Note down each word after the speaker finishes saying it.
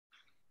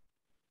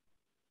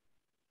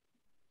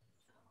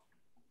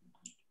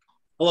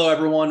Hello,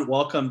 everyone.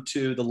 Welcome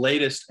to the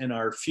latest in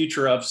our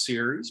Future of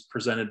series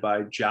presented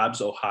by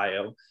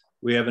JobsOhio.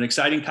 We have an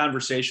exciting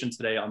conversation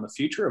today on the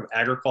future of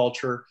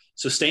agriculture,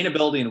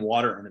 sustainability, and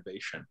water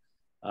innovation.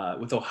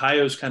 With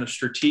Ohio's kind of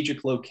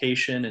strategic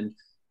location and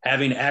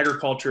having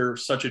agriculture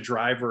such a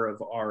driver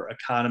of our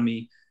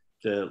economy,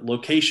 the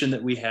location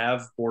that we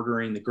have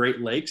bordering the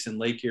Great Lakes and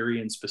Lake Erie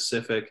in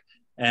specific,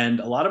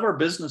 and a lot of our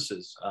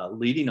businesses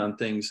leading on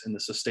things in the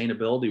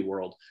sustainability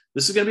world.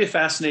 This is going to be a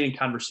fascinating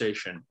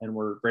conversation, and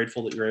we're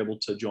grateful that you're able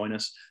to join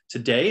us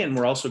today. And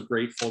we're also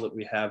grateful that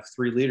we have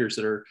three leaders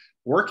that are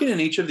working in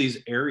each of these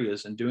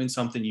areas and doing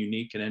something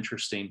unique and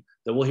interesting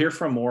that we'll hear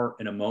from more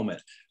in a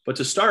moment. But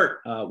to start,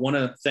 I want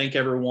to thank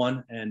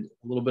everyone and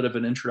a little bit of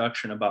an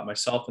introduction about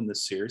myself in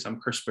this series. I'm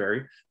Chris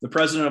Berry, the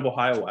president of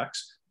OhioX.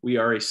 We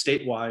are a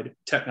statewide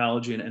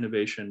technology and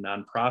innovation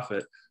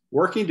nonprofit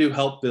working to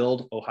help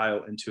build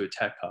Ohio into a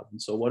tech hub. And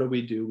so what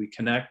do? We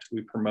connect, we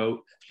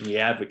promote, and we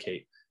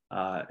advocate.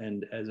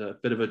 And as a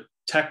bit of a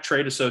tech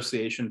trade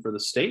association for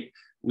the state,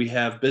 we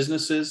have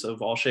businesses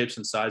of all shapes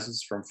and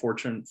sizes from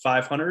Fortune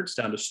 500s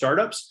down to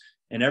startups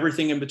and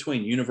everything in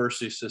between,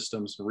 university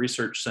systems,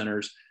 research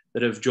centers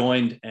that have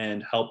joined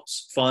and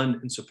helped fund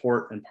and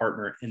support and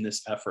partner in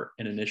this effort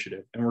and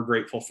initiative. And we're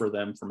grateful for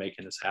them for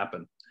making this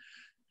happen.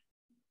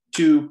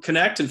 To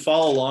connect and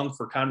follow along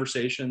for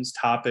conversations,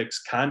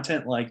 topics,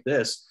 content like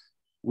this,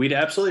 we'd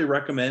absolutely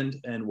recommend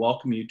and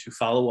welcome you to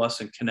follow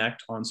us and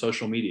connect on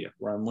social media.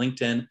 We're on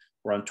LinkedIn,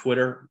 we're on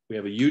Twitter, we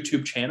have a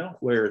YouTube channel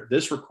where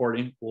this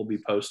recording will be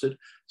posted.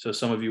 So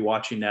some of you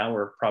watching now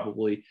are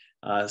probably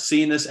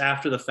seeing this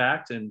after the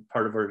fact and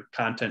part of our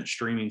content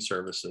streaming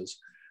services.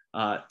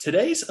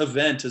 Today's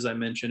event, as I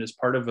mentioned, is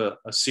part of a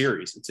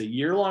series. It's a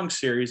year-long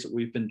series that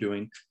we've been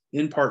doing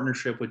in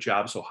partnership with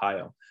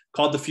JobsOhio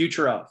called The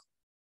Future Of.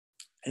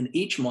 And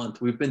each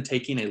month we've been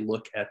taking a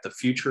look at the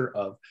future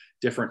of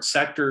different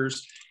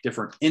sectors,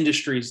 different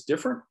industries,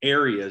 different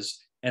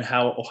areas, and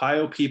how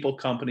Ohio people,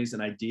 companies,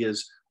 and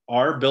ideas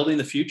are building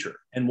the future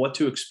and what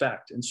to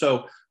expect. And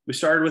so we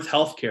started with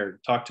healthcare,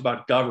 talked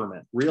about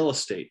government, real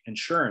estate,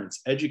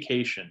 insurance,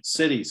 education,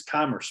 cities,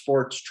 commerce,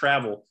 sports,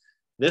 travel.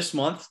 This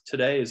month,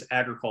 today, is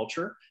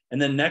agriculture. And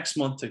then next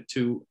month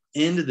to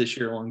end this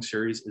year-long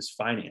series is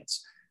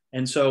finance.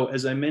 And so,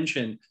 as I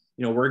mentioned,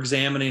 we're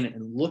examining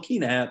and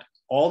looking at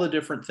all the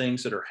different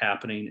things that are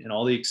happening and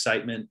all the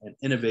excitement and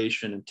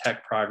innovation and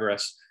tech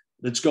progress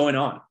that's going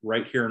on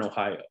right here in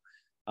Ohio.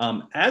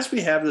 As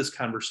we have this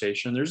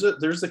conversation, there's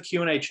the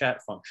Q&A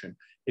chat function.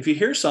 If you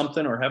hear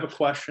something or have a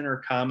question or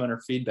comment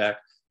or feedback,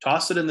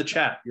 toss it in the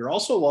chat. You're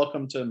also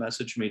welcome to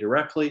message me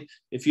directly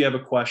if you have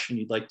a question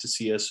you'd like to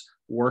see us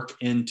work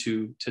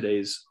into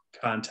today's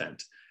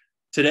content.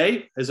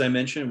 Today, as I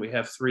mentioned, we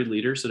have three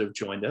leaders that have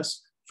joined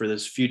us for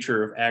this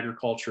future of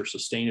agriculture,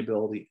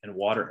 sustainability, and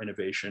water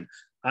innovation.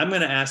 I'm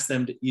going to ask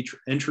them to each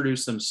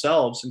introduce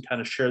themselves and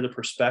kind of share the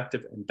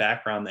perspective and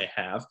background they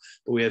have.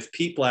 But we have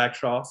Pete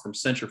Blackshaw from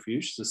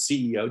Cintrifuse, the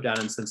CEO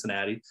down in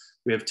Cincinnati.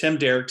 We have Tim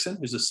Derickson,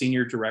 who's the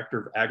Senior Director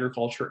of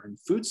Agriculture and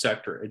Food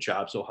Sector at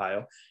JobsOhio.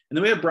 And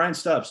then we have Bryan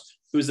Stubbs,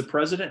 who is the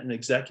President and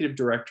Executive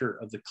Director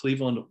of the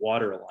Cleveland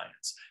Water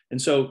Alliance.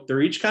 And so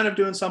they're each kind of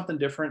doing something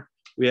different.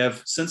 We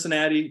have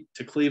Cincinnati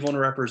to Cleveland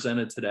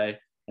represented today.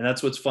 And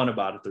that's what's fun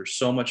about it. There's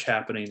so much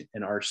happening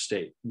in our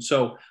state. And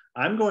so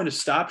I'm going to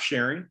stop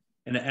sharing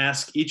and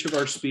ask each of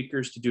our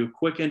speakers to do a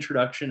quick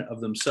introduction of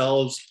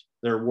themselves,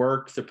 their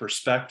work, the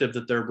perspective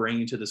that they're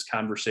bringing to this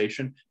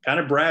conversation,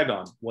 kind of brag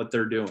on what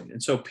they're doing.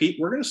 And so, Pete,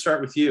 we're going to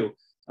start with you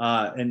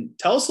and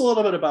tell us a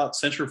little bit about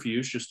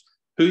Cintrifuse, just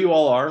who you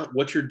all are,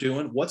 what you're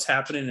doing, what's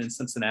happening in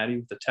Cincinnati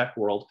with the tech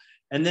world.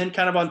 And then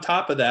kind of on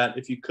top of that,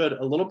 if you could,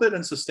 a little bit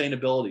in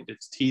sustainability to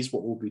tease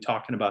what we'll be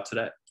talking about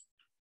today.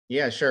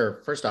 Yeah,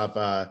 sure. First off,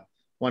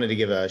 wanted to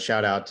give a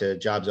shout out to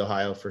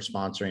JobsOhio for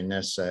sponsoring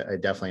this. I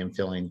definitely am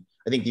feeling,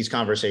 I think these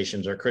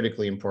conversations are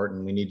critically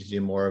important. We need to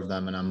do more of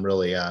them. And I'm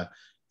really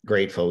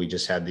grateful. We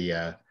just had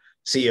the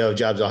CEO of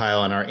JobsOhio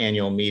on our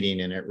annual meeting,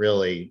 and it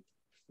really,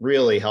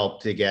 really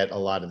helped to get a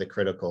lot of the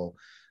critical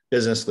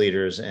business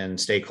leaders and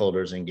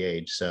stakeholders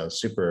engaged. So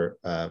super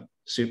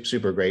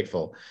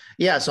grateful.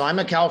 Yeah, so I'm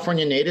a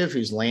California native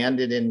who's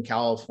landed in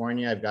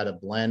California. I've got a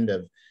blend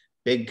of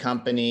big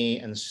company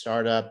and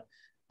startup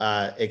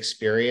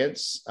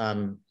experience.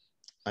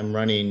 I'm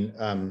running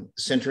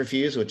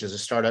Cintrifuse, which is a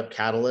startup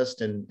catalyst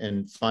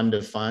and fund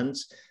of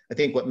funds. I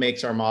think what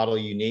makes our model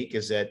unique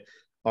is that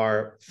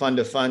our fund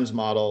of funds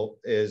model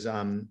is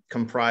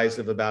comprised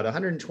of about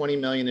 120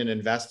 million in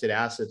invested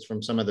assets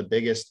from some of the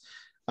biggest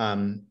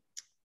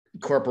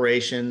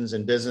corporations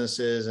and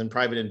businesses and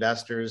private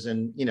investors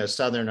in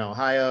Southern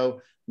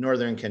Ohio,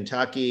 Northern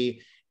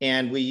Kentucky.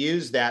 And we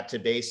use that to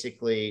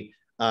basically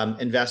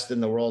invest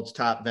in the world's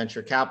top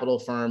venture capital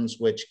firms,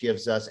 which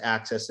gives us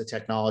access to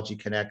technology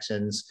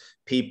connections,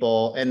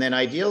 people, and then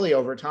ideally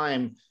over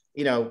time,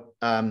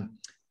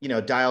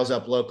 dials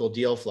up local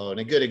deal flow. And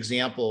a good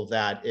example of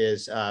that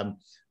is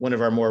one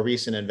of our more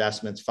recent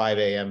investments,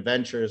 5AM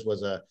Ventures,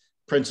 was a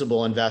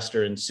principal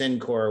investor in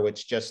Syncor,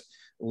 which just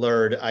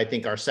lured, I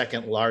think, our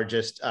second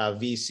largest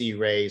VC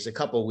raise a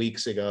couple of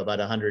weeks ago, about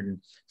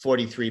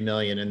 143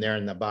 million, and they're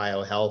in the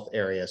biohealth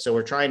area. So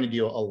we're trying to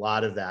do a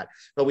lot of that.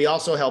 But we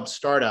also help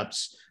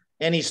startups.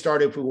 Any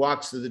startup who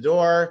walks through the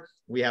door,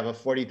 we have a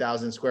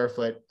 40,000 square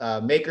foot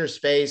maker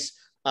space.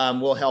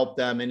 We'll help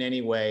them in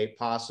any way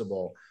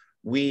possible.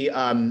 We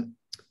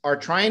are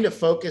trying to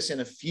focus in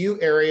a few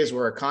areas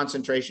where a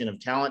concentration of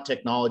talent,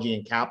 technology,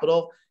 and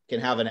capital can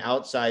have an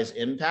outsized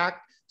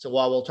impact. So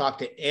while we'll talk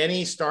to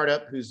any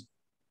startup who's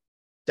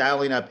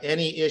dialing up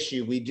any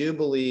issue, we do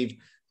believe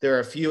there are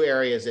a few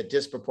areas that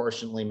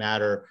disproportionately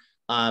matter.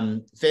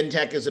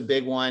 FinTech is a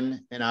big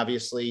one, and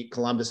obviously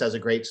Columbus has a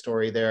great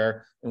story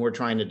there, and we're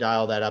trying to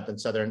dial that up in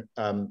Southern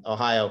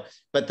Ohio.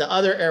 But the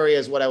other area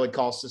is what I would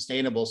call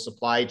sustainable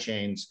supply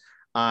chains.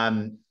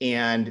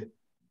 And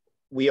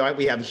we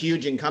have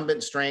huge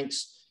incumbent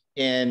strengths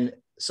in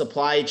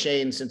supply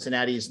chain.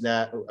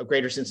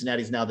 Greater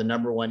Cincinnati is now the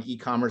 #1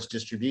 e-commerce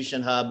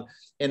distribution hub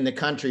in the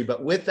country.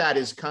 But with that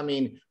is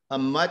coming a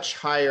much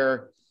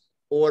higher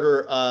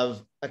order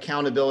of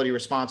accountability,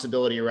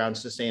 responsibility around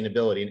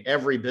sustainability. And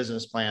every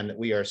business plan that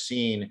we are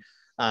seeing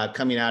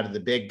coming out of the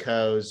big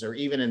co's or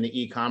even in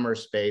the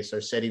e-commerce space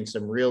are setting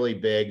some really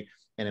big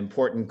and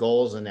important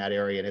goals in that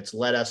area. And it's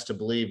led us to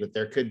believe that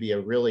there could be a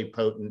really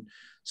potent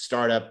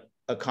startup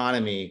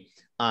economy.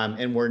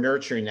 And we're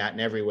nurturing that in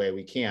every way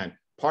we can.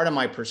 Part of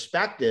my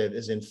perspective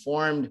is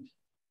informed,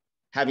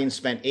 having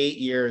spent 8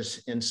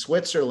 years in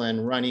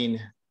Switzerland running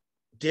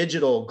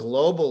digital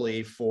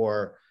globally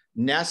for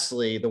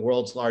Nestle, the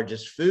world's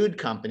largest food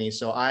company.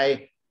 So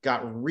I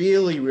got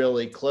really,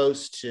 really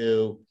close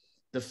to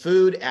the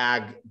food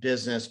ag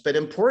business, but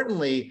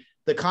importantly,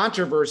 the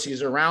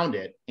controversies around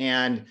it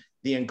and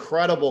the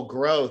incredible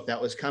growth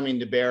that was coming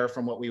to bear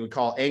from what we would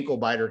call ankle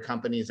biter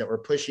companies that were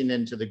pushing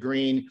into the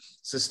green,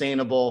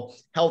 sustainable,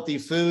 healthy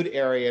food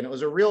area. And it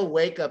was a real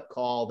wake-up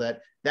call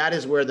that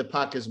is where the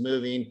puck is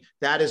moving.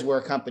 That is where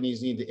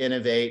companies need to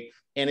innovate.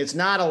 And it's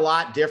not a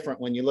lot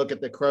different when you look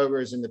at the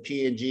Krogers and the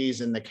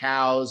P&Gs and the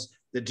Cows,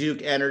 the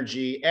Duke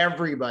Energy,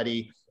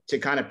 everybody, to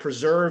kind of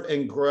preserve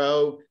and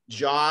grow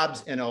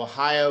jobs in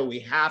Ohio. We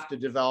have to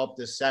develop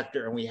this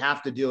sector, and we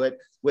have to do it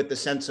with the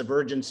sense of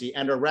urgency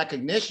and a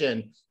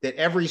recognition that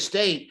every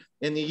state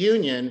in the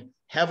union,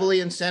 heavily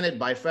incented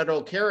by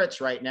federal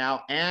carrots right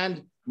now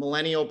and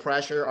millennial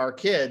pressure, our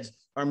kids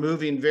are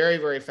moving very,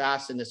 very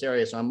fast in this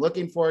area. So I'm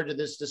looking forward to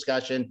this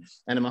discussion,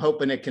 and I'm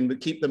hoping it can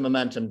keep the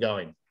momentum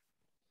going.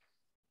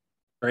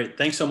 Great.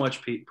 Thanks so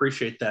much, Pete.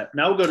 Appreciate that.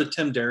 Now we'll go to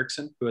Tim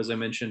Derickson, who, as I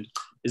mentioned,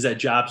 is at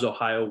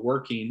JobsOhio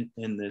working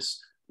in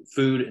this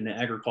food and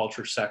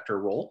agriculture sector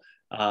role.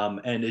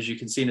 And as you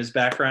can see in his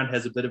background,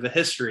 has a bit of a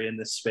history in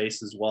this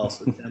space as well.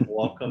 So Tim,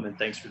 welcome and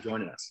thanks for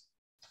joining us.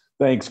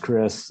 Thanks,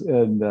 Chris.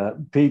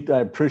 And Pete, I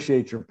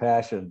appreciate your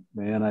passion,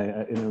 man,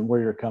 and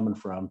where you're coming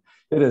from.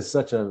 It is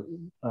such a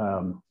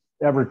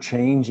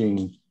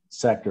ever-changing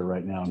sector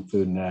right now in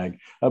food and ag.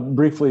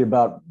 Briefly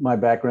about my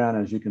background,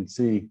 as you can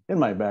see in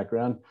my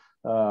background,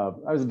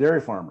 I was a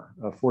dairy farmer,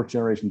 a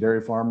fourth-generation dairy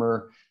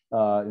farmer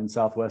in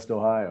Southwest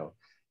Ohio.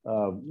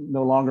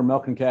 No longer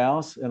milking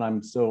cows, and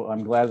I'm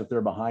glad that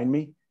they're behind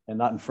me and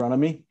not in front of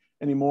me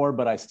anymore.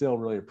 But I still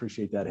really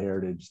appreciate that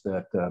heritage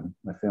that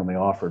my family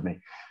offered me.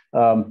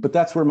 But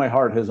that's where my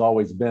heart has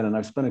always been, and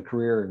I've spent a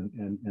career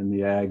in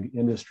the ag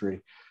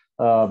industry.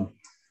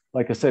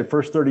 Like I said,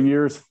 first 30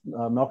 years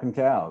milking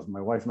cows.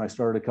 My wife and I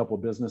started a couple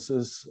of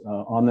businesses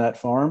on that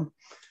farm.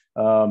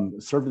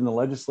 Served in the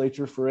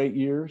legislature for 8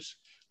 years,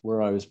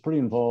 where I was pretty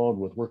involved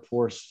with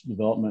workforce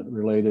development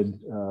related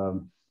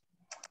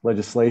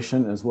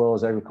legislation as well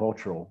as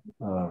agricultural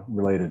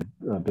related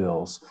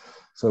bills.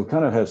 So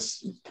kind of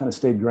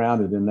stayed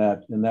grounded in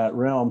that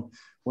realm.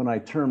 When I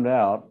termed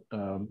out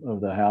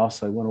of the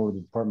House, I went over to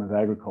the Department of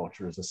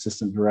Agriculture as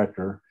assistant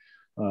director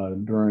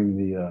during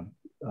the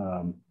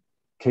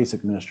Kasich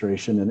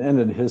administration and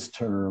ended his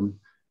term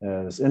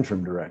as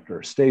interim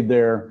director. Stayed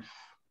there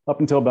up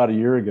until about a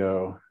year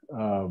ago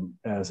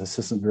as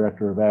assistant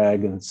director of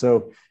ag. And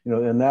so,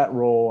 in that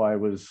role, I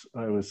was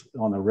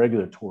on the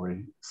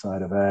regulatory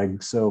side of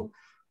ag. So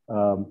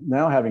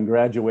now having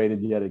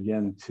graduated yet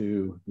again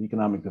to the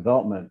economic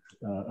development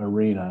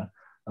arena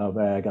of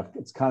ag,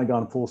 it's kind of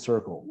gone full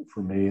circle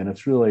for me. And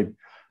it's really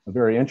a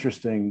very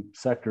interesting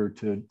sector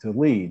to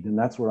lead. And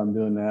that's what I'm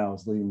doing now,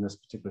 is leading this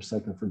particular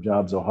sector for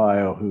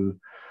JobsOhio,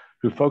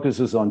 who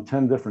focuses on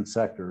 10 different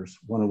sectors,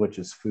 one of which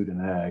is food and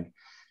ag.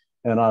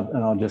 And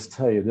I'll just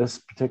tell you, this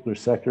particular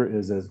sector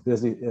is as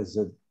busy as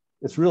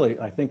it's really,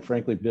 I think,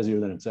 frankly,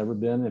 busier than it's ever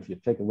been. If you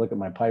take a look at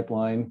my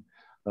pipeline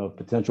of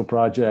potential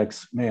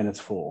projects, man, it's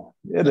full.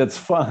 And it's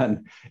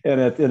fun,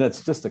 and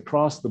it's just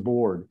across the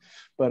board.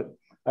 But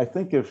I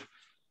think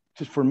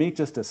for me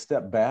to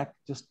step back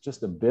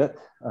just a bit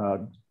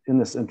in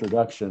this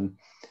introduction,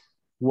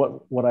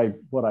 what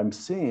I'm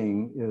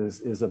seeing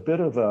is a bit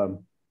of a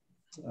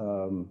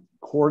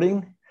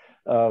courting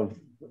of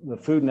the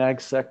food and ag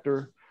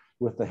sector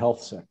with the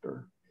health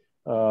sector.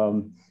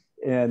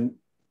 And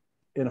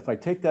if I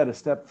take that a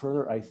step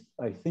further,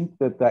 I think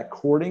that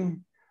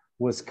courting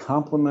was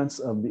compliments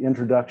of the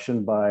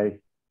introduction by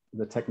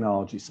the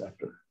technology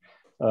sector.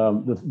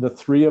 The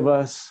three of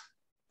us,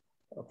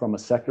 from a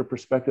sector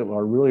perspective,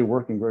 are really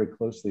working very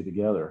closely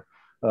together.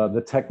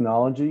 The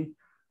technology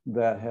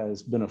that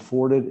has been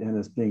afforded and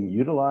is being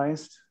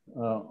utilized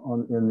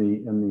on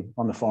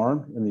the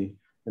farm, in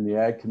the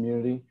ag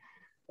community,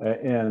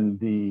 and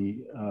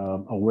the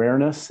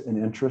awareness and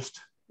interest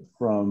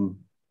from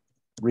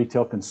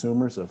retail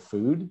consumers of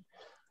food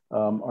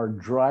are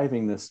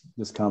driving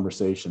this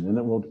conversation, and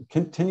it will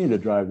continue to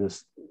drive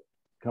this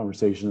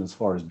conversation as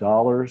far as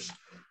dollars,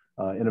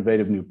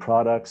 innovative new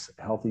products,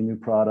 healthy new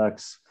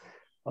products.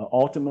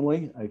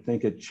 Ultimately, I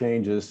think it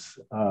changes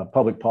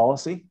public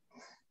policy,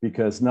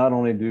 because not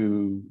only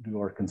do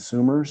our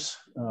consumers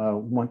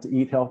want to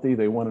eat healthy,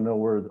 they want to know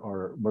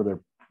where their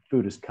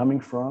food is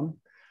coming from.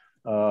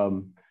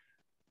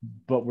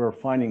 But we're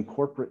finding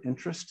corporate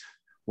interest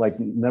like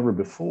never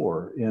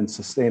before in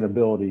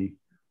sustainability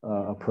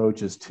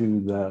approaches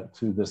to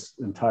this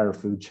entire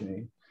food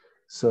chain.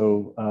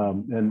 So,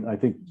 and I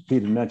think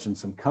Pete had mentioned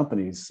some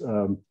companies,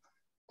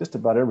 just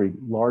about every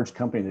large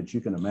company that you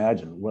can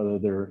imagine, whether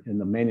they're in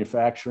the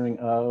manufacturing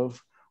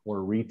of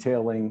or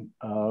retailing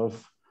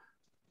of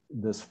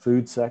this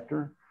food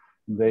sector,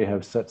 they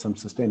have set some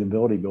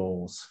sustainability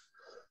goals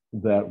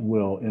that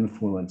will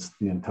influence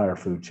the entire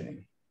food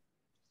chain.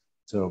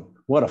 So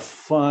what a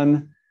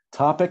fun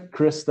topic.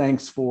 Chris,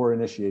 thanks for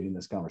initiating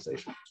this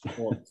conversation.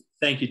 Well,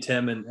 thank you,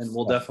 Tim. And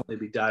we'll definitely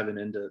be diving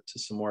into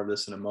some more of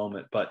this in a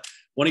moment. But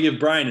I want to give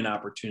Bryan an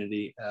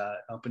opportunity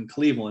up in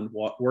Cleveland,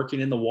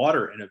 working in the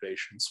water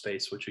innovation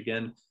space, which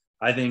again,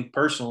 I think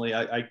personally,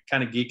 I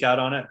kind of geek out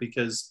on it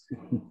because,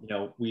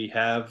 we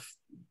have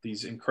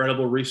these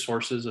incredible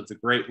resources of the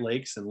Great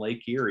Lakes and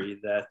Lake Erie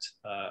that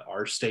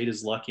our state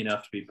is lucky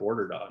enough to be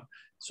bordered on.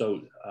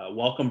 So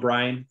welcome,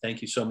 Bryan.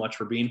 Thank you so much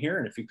for being here.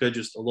 And if you could,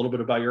 just a little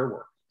bit about your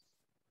work.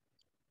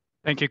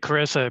 Thank you,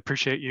 Chris. I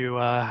appreciate you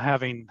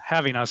having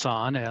us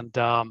on.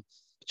 And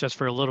just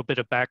for a little bit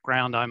of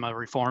background, I'm a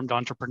reformed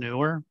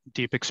entrepreneur,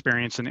 deep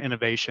experience in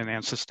innovation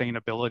and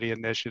sustainability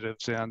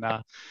initiatives in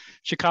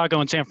Chicago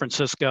and San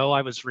Francisco.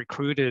 I was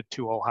recruited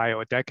to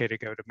Ohio a decade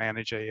ago to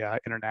manage a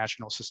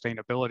international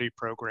sustainability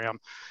program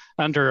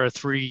under a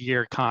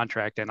 3-year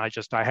contract. And I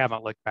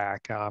haven't looked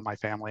back. My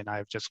family and I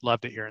have just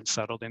loved it here and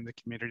settled in the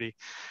community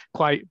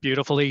quite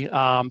beautifully.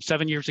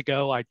 7 years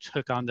ago, I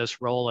took on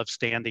this role of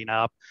standing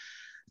up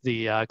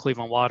the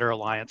Cleveland Water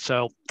Alliance.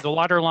 So the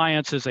Water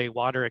Alliance is a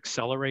water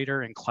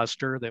accelerator and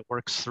cluster that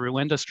works through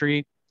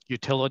industry,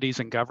 utilities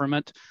and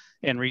government,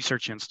 and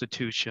research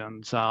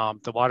institutions.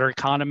 The water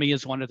economy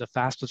is one of the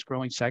fastest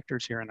growing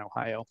sectors here in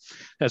Ohio,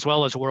 as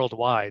well as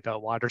worldwide.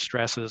 Water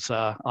stress is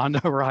on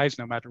the rise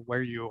no matter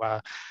where you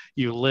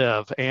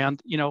live.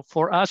 And,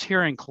 for us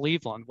here in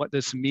Cleveland, what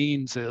this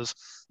means is,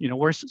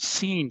 we're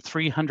seeing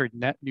 300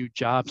 net new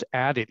jobs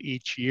added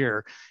each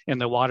year in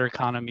the water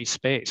economy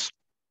space.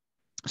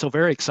 So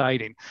very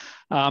exciting.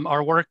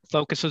 Our work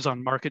focuses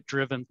on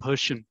market-driven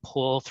push and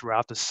pull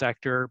throughout the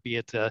sector, be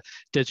it the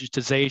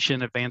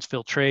digitization, advanced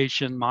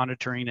filtration,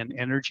 monitoring, and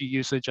energy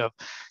usage of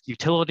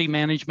utility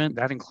management.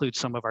 That includes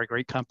some of our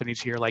great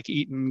companies here like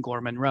Eaton,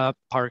 Gorman-Rupp,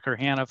 Parker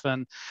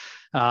Hannifin.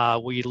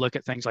 We look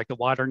at things like the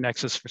Water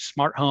Nexus for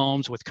smart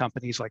homes with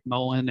companies like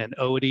Moen and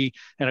Odie,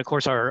 and of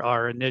course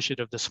our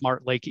initiative, the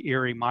Smart Lake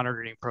Erie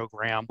Monitoring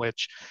Program,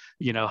 which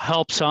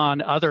helps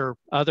on other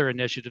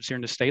initiatives here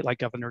in the state, like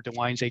Governor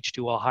DeWine's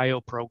H2 Ohio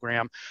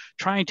program,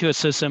 trying to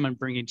assist them in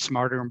bringing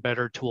smarter and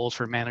better tools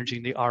for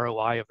managing the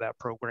ROI of that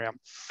program.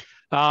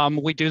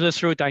 We do this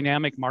through a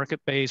dynamic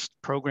market-based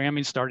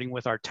programming, starting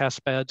with our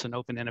test beds and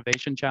open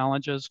innovation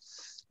challenges.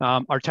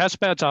 Our test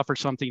beds offer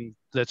something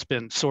that's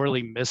been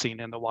sorely missing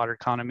in the water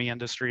economy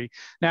industry,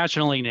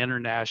 nationally and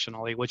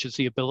internationally, which is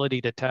the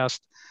ability to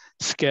test,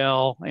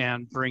 scale,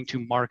 and bring to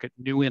market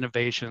new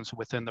innovations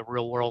within the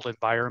real world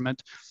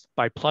environment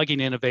by plugging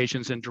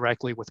innovations in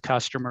directly with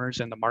customers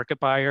and the market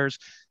buyers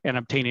and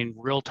obtaining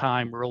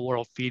real-time,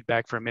 real-world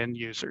feedback from end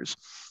users.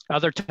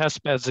 Other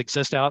test beds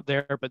exist out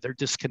there, but they're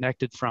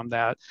disconnected from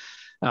that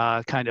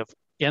kind of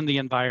in the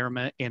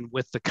environment and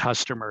with the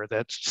customer.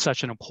 That's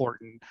such an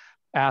important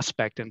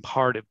aspect and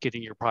part of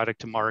getting your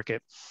product to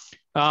market.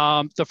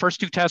 The first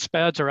 2 test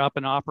beds are up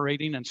and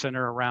operating and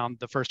center around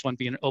the first one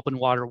being an open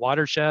water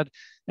watershed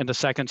and the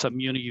second's a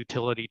muni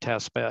utility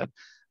test bed.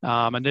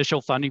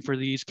 Initial funding for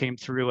these came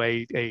through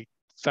a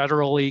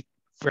federally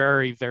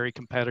very, very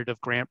competitive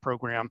grant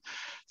program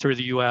through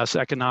the U.S.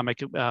 Economic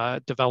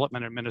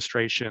Development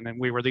Administration. And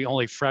we were the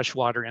only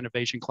freshwater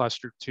innovation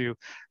cluster to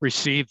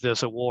receive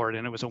this award.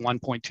 And it was a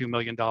 $1.2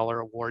 million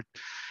award.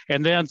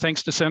 And then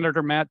thanks to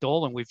Senator Matt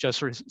Dolan, we've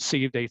just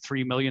received a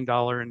 $3 million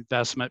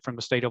investment from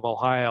the state of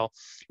Ohio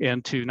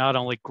into not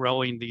only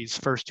growing these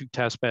first 2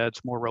 test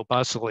beds more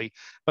robustly,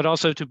 but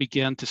also to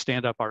begin to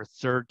stand up our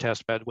 3rd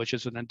test bed, which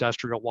is an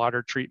industrial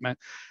water treatment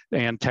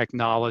and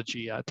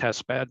technology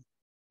test bed.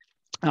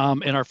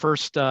 In our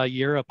first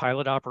year of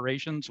pilot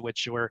operations,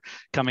 which we're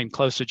coming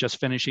close to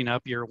just finishing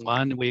up year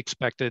 1, we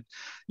expected,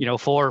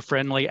 4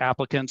 friendly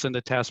applicants in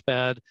the test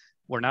bed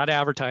We're not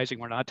advertising.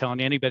 We're not telling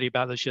anybody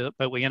about this shit,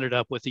 but we ended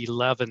up with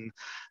 11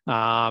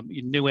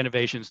 new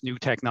innovations, new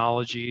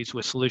technologies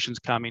with solutions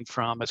coming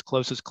from as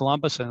close as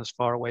Columbus and as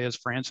far away as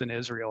France and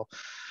Israel.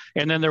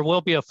 And then there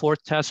will be a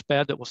fourth test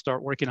bed that we'll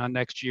start working on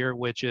next year,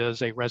 which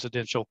is a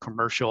residential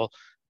commercial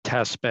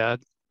test bed.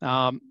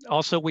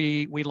 Also,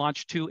 we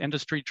launched 2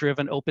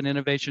 industry-driven open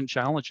innovation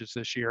challenges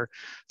this year.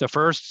 The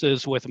first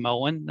is with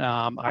Moen.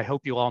 I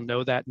hope you all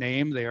know that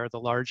name. They are the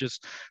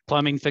largest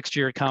plumbing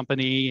fixture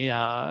company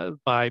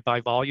by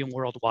volume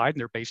worldwide, and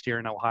they're based here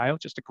in Ohio.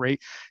 Just a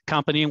great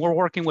company, and we're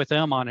working with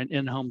them on an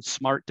in-home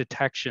smart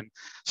detection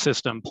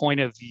system, point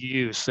of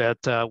use,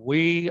 that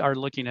we are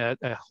looking at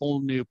a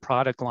whole new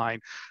product line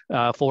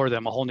for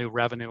them, a whole new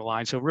revenue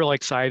line. So real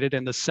excited.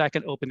 And the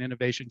second open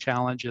innovation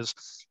challenge is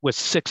with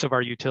 6 of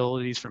our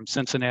utilities from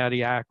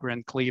Cincinnati,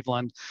 Akron,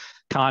 Cleveland,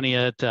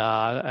 Conneaut,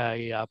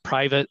 a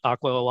private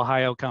Aqua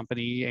Ohio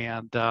company,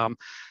 and a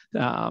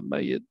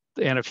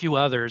few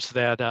others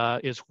that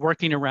is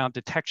working around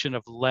detection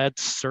of lead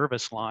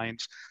service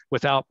lines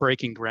without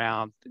breaking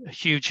ground. A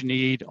huge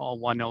need.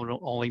 One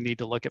only need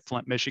to look at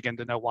Flint, Michigan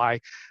to know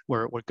why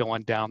we're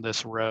going down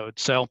this road.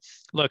 So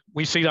look,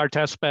 we see our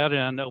test bed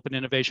and open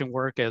innovation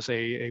work as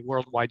a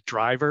worldwide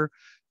driver.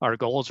 Our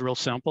goal is real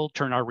simple: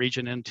 turn our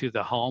region into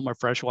the home of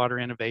freshwater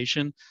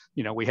innovation.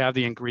 You know, we have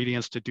the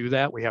ingredients to do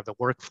that. We have the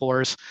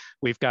workforce.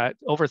 We've got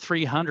over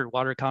 300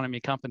 water economy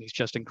companies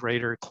just in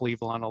greater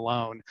Cleveland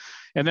alone.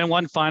 And then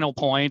one final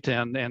point,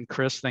 and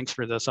Chris, thanks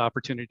for this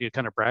opportunity to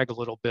kind of brag a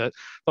little bit,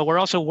 but we're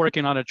also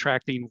working on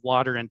attracting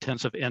water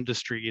intensive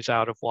industries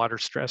out of water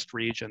stressed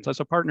regions as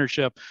a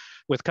partnership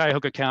with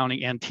Cuyahoga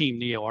County and Team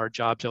NEO, our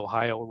Jobs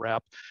Ohio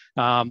rep.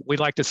 We'd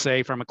like to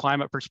say from a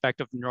climate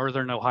perspective,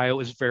 Northern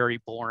Ohio is very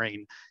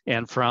boring.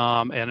 And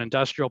from an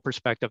industrial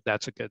perspective,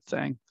 that's a good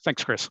thing.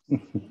 Thanks, Chris.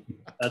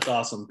 That's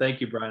awesome. Thank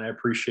you, Bryan. I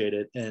appreciate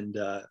it. And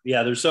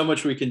yeah, there's so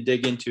much we can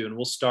dig into, and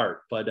we'll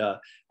start. But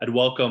I'd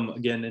welcome,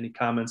 again, any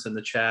comments in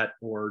the chat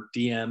or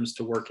DMs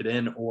to work it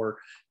in, or,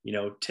 you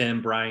know,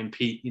 Tim, Bryan,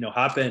 Pete, you know,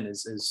 hop in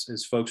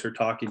as folks are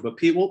talking. But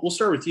Pete, we'll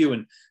start with you.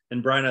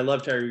 And Bryan, I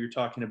loved how you're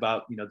talking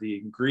about, you know, the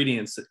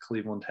ingredients that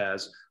Cleveland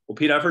has. Well,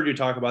 Pete, I've heard you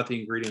talk about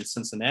the ingredients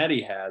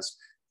Cincinnati has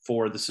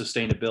for the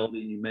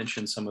sustainability. You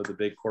mentioned some of the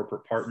big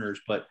corporate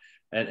partners, but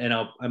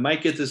I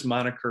might get this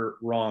moniker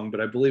wrong, but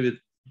I believe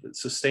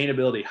it's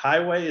Sustainability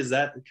Highway. Is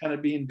that kind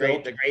of being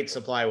built? The Great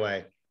Supply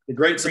Way. The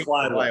Great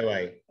Supply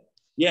Way.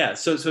 Yeah.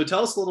 So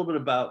tell us a little bit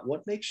about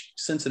what makes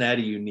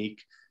Cincinnati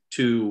unique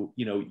to,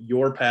 you know,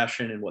 your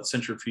passion and what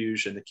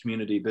Cintrifuse and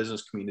the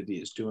business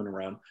community is doing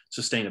around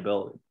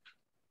sustainability.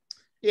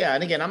 Yeah.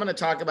 And again, I'm going to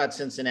talk about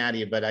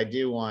Cincinnati, but I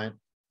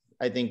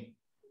think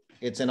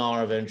it's in all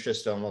of our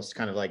interest to almost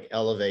kind of like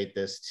elevate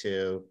this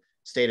to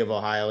state of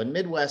Ohio and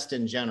Midwest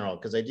in general,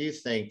 because I do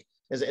think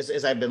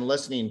as I've been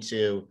listening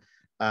to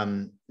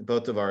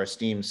both of our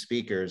esteemed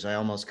speakers, I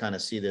almost kind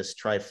of see this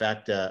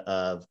trifecta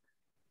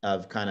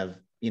of kind of,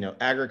 you know,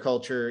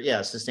 agriculture,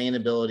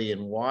 sustainability,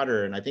 and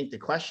water. And I think the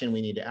question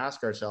we need to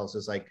ask ourselves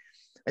is like,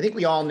 I think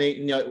we all need,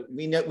 you know,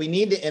 we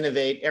need to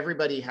innovate.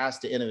 Everybody has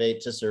to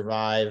innovate to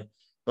survive.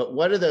 But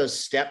what are those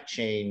step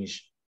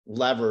change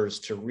levers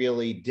to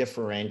really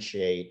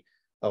differentiate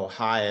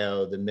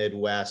Ohio, the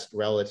Midwest,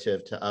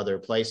 relative to other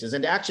places,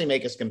 and to actually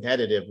make us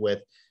competitive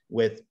with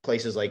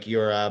places like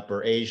Europe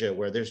or Asia,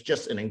 where there's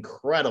just an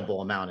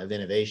incredible amount of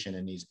innovation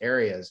in these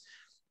areas?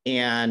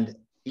 And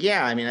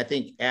yeah, I mean, I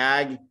think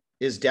ag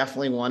is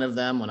definitely one of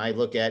them. When I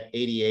look at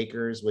 80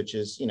 acres, which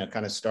is, you know,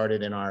 kind of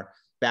started in our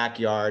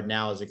backyard,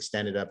 now is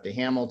extended up to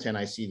Hamilton,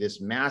 I see this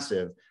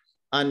massive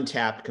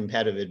untapped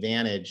competitive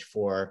advantage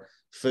for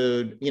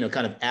food, you know,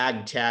 kind of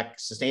ag tech,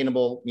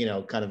 sustainable, you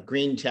know, kind of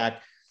green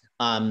tech,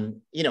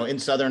 you know, in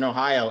Southern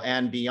Ohio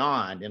and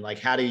beyond. And like,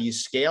 how do you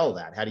scale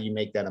that? How do you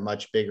make that a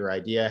much bigger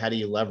idea? How do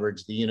you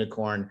leverage the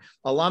unicorn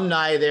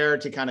alumni there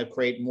to kind of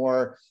create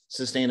more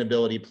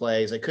sustainability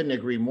plays? I couldn't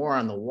agree more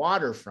on the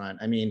waterfront.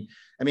 I mean,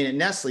 at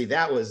Nestle,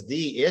 that was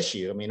the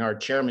issue. I mean, our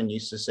chairman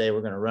used to say, we're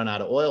going to run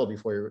out of oil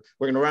we're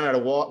going to run out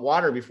of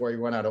water before you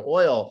run out of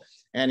oil.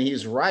 And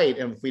he's right.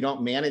 And if we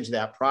don't manage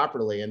that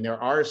properly, and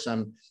there are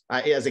some,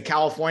 as a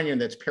Californian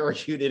that's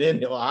parachuted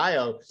into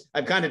Ohio,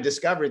 I've kind of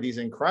discovered these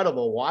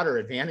incredible water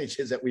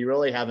advantages that we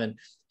really haven't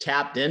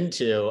tapped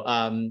into,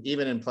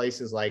 even in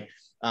places like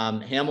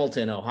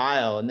Hamilton,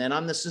 Ohio. And then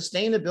on the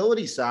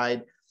sustainability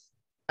side,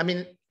 I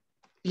mean,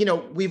 you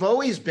know, we've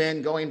always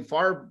been going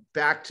far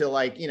back to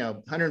like, you know,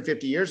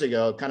 150 years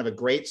ago, kind of a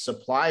great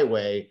supply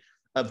way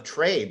of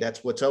trade.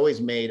 That's what's always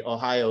made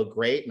Ohio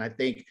great. And I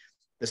think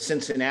the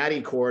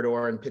Cincinnati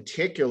corridor in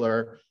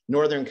particular,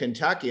 Northern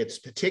Kentucky, it's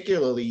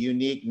particularly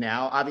unique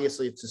now.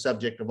 Obviously, it's the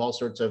subject of all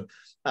sorts of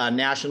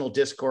national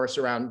discourse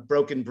around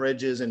broken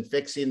bridges and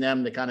fixing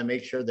them to kind of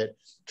make sure that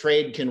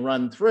trade can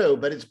run through.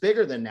 But it's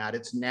bigger than that.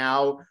 It's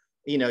now,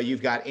 you know,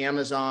 you've got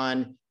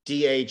Amazon,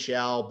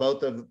 DHL,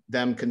 both of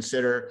them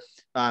consider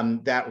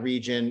that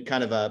region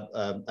kind of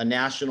a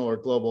national or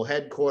global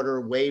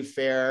headquarter.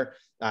 Wayfair,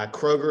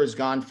 Kroger has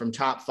gone from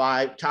top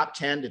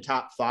 10 to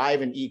top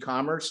 5 in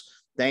e-commerce,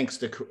 thanks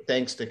to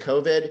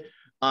COVID.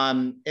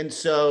 And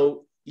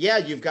so yeah,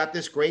 you've got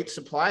this great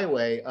supply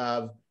way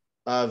of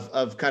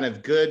kind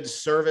of goods,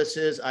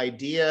 services,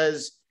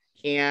 ideas,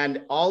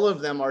 and all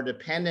of them are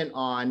dependent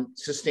on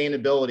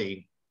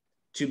sustainability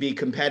to be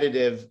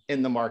competitive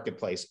in the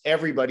marketplace.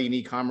 Everybody in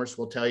e-commerce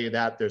will tell you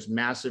that there's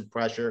massive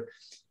pressure.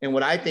 And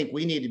what I think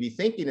we need to be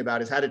thinking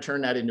about is how to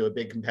turn that into a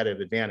big competitive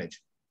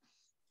advantage.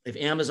 If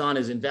Amazon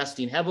is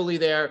investing heavily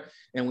there,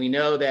 and we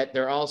know that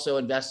they're also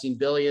investing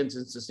billions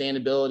in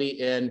sustainability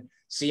in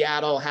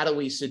Seattle, how do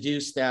we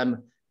seduce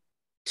them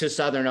to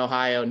Southern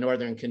Ohio,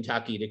 Northern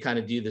Kentucky to kind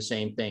of do the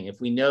same thing? If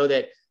we know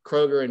that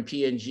Kroger and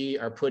P&G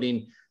are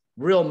putting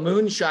real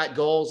moonshot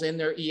goals in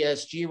their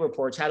ESG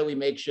reports, how do we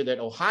make sure that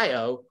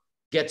Ohio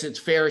gets its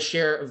fair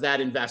share of that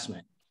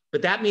investment?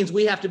 But that means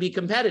we have to be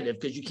competitive,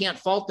 because you can't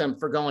fault them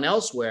for going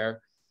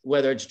elsewhere,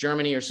 whether it's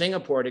Germany or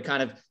Singapore, to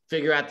kind of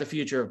figure out the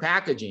future of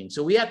packaging.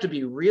 So we have to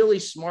be really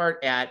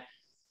smart at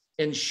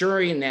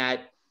ensuring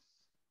that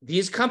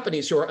these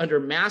companies who are under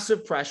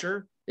massive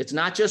pressure, it's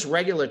not just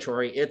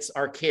regulatory, it's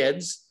our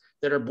kids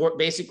that are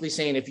basically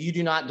saying, if you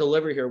do not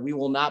deliver here, we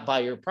will not buy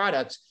your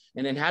products.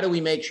 And then how do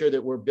we make sure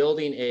that we're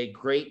building a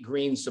great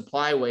green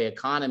supply way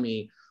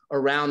economy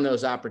around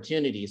those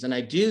opportunities? And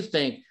I do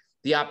think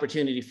the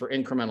opportunity for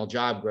incremental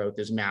job growth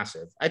is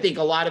massive. I think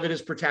a lot of it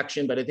is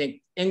protection, but I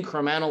think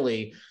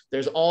incrementally,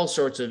 there's all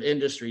sorts of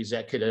industries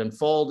that could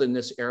unfold in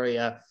this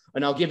area.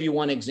 And I'll give you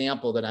one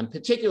example that I'm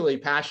particularly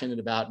passionate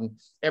about. And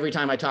every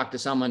time I talk to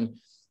someone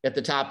at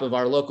the top of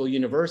our local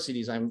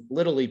universities, I'm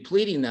literally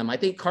pleading them. I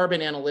think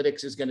carbon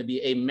analytics is going to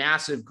be a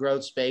massive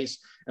growth space,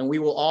 and we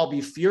will all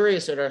be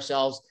furious at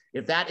ourselves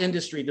if that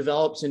industry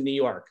develops in New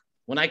York.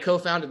 When I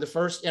co-founded the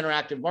first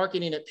interactive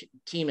marketing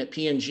team at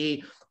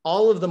P&G,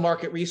 all of the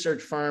market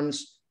research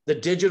firms, the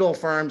digital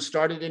firms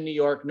started in New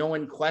York. No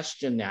one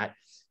questioned that.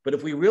 But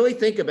if we really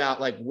think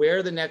about like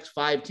where the next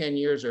 5-10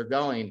 years are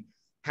going,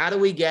 how do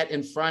we get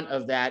in front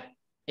of that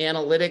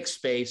analytics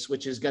space,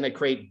 which is going to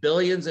create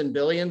billions and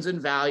billions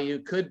in value,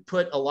 could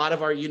put a lot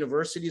of our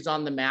universities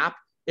on the map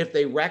if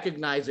they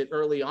recognize it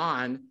early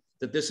on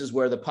that this is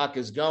where the puck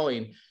is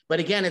going. But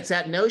again, it's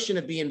that notion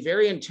of being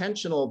very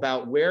intentional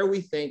about where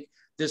we think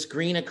this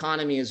green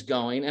economy is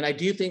going. And I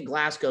do think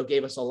Glasgow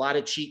gave us a lot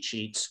of cheat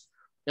sheets.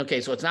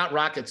 Okay, so it's not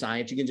rocket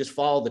science. You can just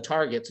follow the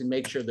targets and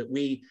make sure that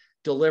we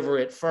deliver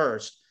it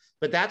first.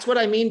 But that's what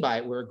I mean by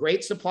it. We're a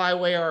great supply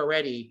way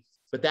already,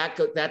 but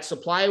that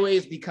supply way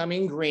is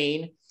becoming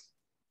green.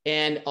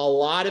 And a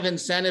lot of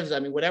incentives, I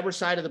mean, whatever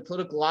side of the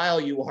political aisle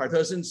you are,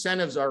 those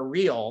incentives are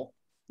real,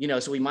 you know,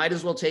 so we might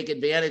as well take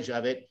advantage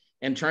of it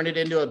and turn it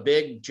into a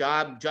big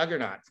job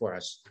juggernaut for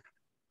us.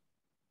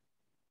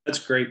 That's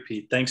great,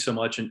 Pete. Thanks so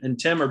much. And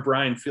Tim or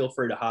Bryan, feel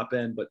free to hop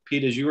in. But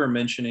Pete, as you were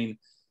mentioning,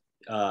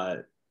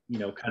 you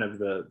know, kind of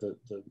the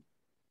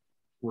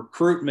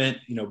recruitment,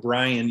 you know,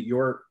 Bryan,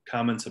 your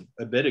comments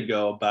a bit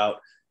ago about,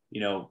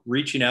 you know,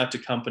 reaching out to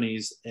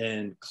companies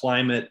in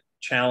climate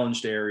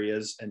challenged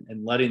areas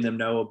and letting them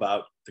know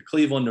about the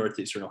Cleveland,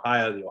 Northeastern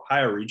Ohio, the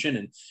Ohio region,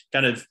 and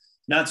kind of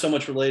not so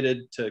much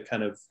related to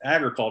kind of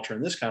agriculture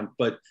in this kind,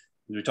 but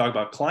as we talk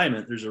about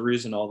climate, there's a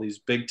reason all these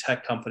big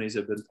tech companies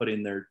have been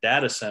putting their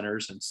data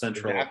centers in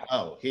central.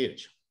 Oh,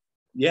 huge.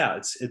 Yeah,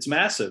 it's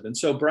massive. And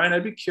so, Bryan,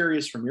 I'd be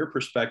curious from your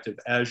perspective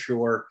as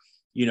you're,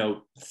 you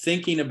know,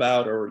 thinking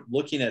about or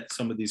looking at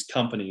some of these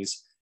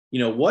companies, you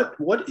know,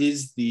 what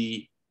is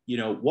the, you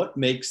know, what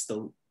makes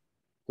the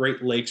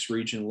Great Lakes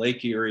region,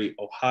 Lake Erie,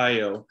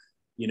 Ohio,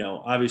 you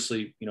know,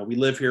 obviously, you know, we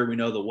live here, we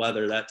know the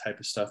weather, that type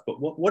of stuff. But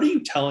what are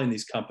you telling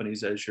these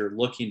companies as you're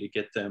looking to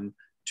get them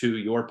to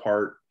your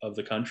part of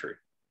the country?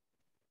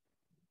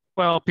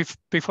 Well,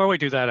 before we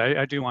do that,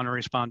 I do want to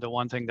respond to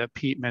one thing that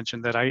Pete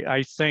mentioned that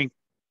I think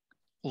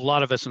a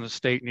lot of us in the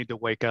state need to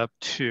wake up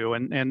to.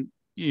 And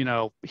you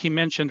know, he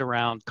mentioned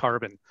around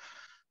carbon.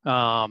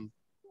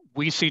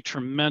 We see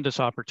tremendous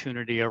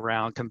opportunity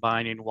around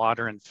combining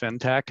water and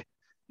fintech.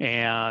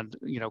 And,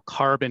 you know,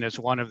 carbon is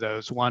one of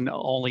those. One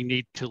only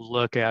need to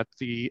look at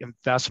the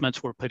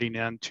investments we're putting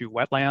into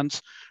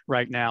wetlands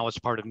right now as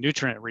part of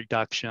nutrient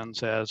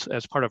reductions,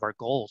 as part of our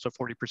goals of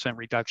 40%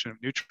 reduction of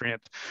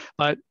nutrient.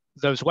 But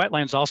those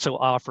wetlands also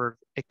offer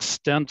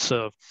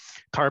extensive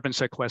carbon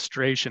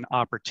sequestration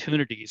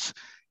opportunities.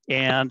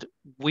 And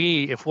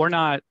if we're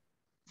not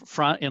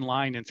front in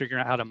line and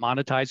figuring out how to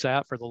monetize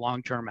that for the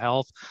long-term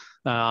health,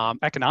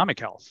 economic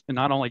health, and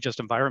not only just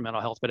environmental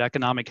health, but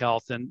economic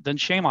health, then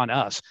shame on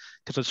us,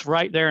 because it's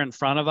right there in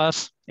front of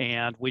us,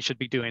 and we should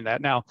be doing that.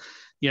 Now,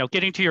 you know,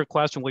 getting to your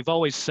question, we've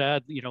always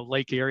said, you know,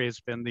 Lake Erie has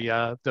been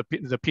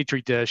the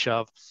petri dish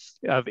of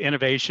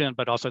innovation,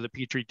 but also the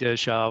petri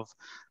dish of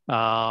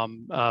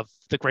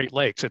the Great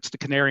Lakes. It's the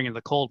canary in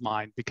the coal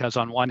mine, because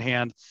on one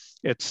hand,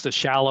 it's the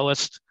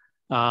shallowest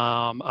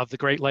of the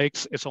Great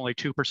Lakes. It's only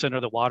 2%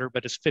 of the water,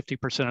 but it's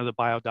 50% of the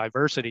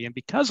biodiversity. And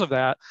because of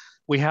that,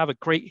 we have a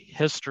great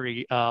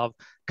history of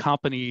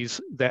companies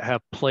that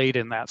have played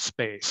in that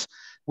space.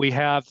 We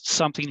have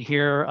something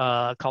here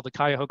called the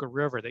Cuyahoga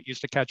River that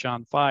used to catch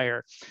on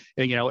fire.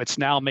 And, you know, it's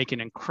now making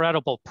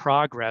incredible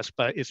progress,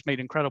 but it's made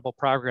incredible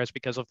progress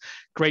because of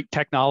great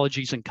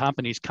technologies and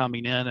companies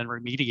coming in and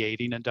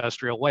remediating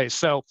industrial waste.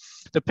 So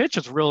the pitch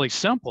is really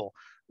simple.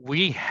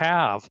 We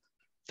have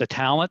the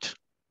talent,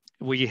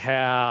 we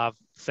have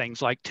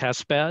things like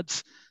test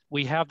beds,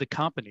 we have the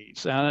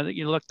companies.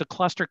 You look, the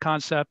cluster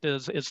concept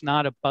is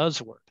not a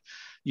buzzword.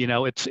 You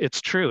know,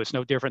 it's true. It's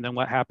no different than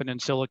what happened in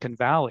Silicon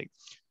Valley.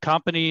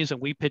 Companies,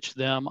 and we pitch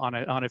them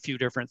on a few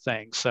different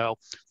things. So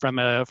from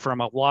a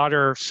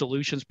water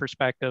solutions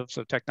perspective,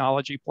 so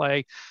technology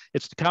play,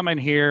 it's to come in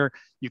here,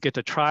 you get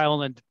the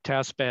trial and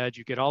test bed,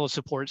 you get all the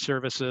support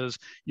services,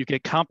 you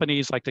get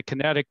companies like the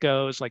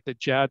Connecticos, like the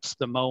Jets,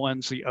 the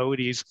Moens, the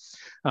Odis,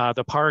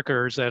 the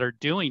Parkers that are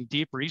doing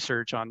deep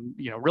research on,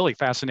 you know, really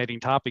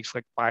fascinating topics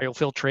like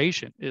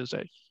biofiltration is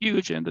a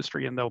huge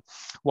industry in the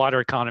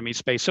water economy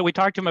space. So we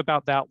talked to them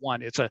about that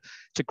one. It's a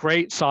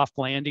great soft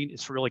landing.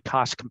 It's really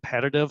cost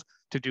competitive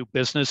to do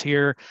business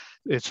here.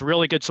 It's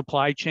really good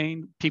supply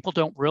chain. People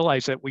don't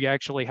realize that we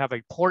actually have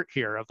a port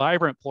here, a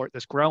vibrant port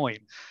that's growing.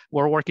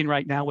 We're working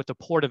right now with the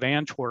Port of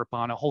Antwerp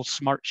on a whole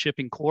smart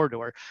shipping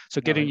corridor. So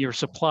getting your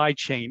supply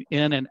chain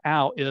in and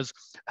out is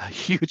a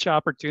huge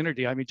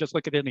opportunity. I mean, just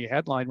look at any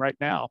headline right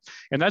now.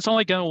 And that's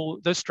only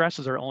the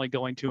stresses are only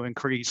going to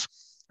increase,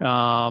 you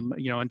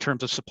know, in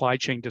terms of supply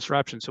chain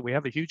disruption. So we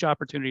have a huge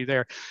opportunity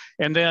there.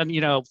 And then,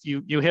 you know,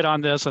 you hit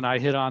on this and I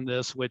hit on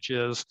this, which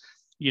is,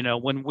 you know,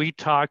 when we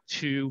talk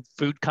to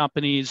food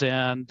companies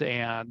and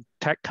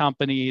tech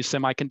companies,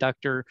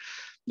 semiconductor,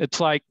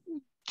 it's like,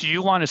 do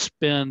you want to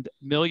spend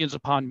millions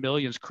upon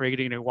millions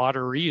creating a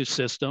water reuse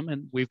system?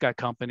 And we've got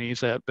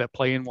companies that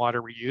play in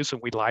water reuse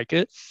and we like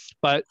it,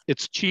 but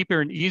it's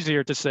cheaper and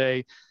easier to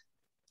say,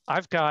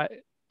 I've got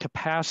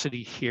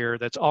capacity here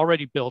that's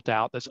already built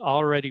out, that's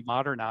already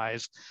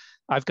modernized.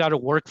 I've got a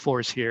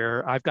workforce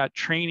here. I've got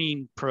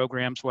training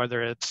programs,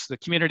 whether it's the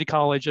community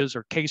colleges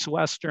or Case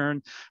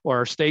Western or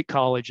our state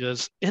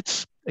colleges.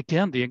 It's,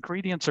 again, the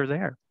ingredients are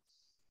there.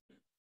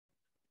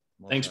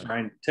 Thanks,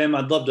 Bryan. Tim,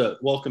 I'd love to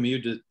welcome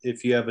you to,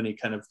 if you have any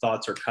kind of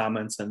thoughts or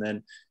comments, and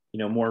then, you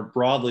know, more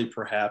broadly,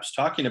 perhaps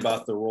talking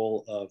about the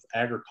role of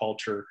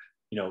agriculture,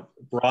 you know,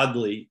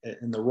 broadly,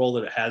 and the role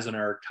that it has in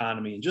our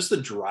economy and just the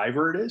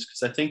driver it is,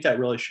 because I think that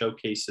really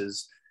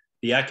showcases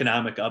the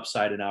economic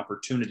upside and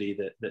opportunity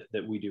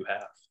that we do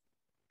have.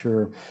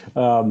 Sure.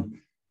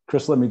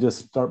 Chris, let me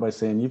just start by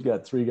saying you've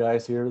got three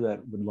guys here that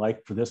would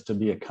like for this to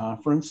be a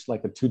conference,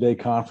 like a 2-day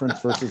conference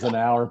versus an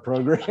hour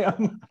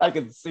program. I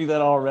can see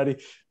that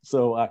already.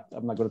 So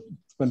I'm not going to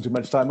spend too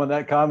much time on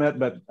that comment,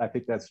 but I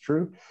think that's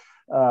true.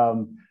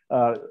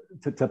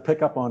 To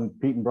pick up on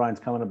Pete and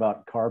Bryan's comment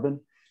about carbon,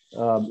 you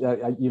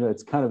know,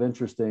 it's kind of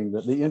interesting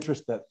that the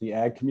interest that the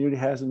ag community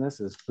has in this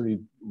is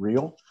pretty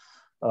real.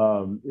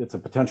 It's a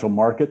potential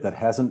market that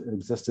hasn't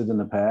existed in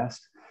the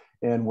past.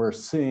 And we're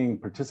seeing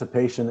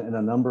participation in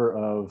a number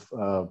of,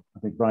 I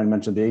think Bryan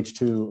mentioned the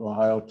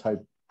H2Ohio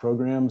type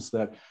programs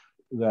that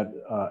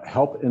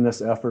help in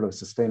this effort of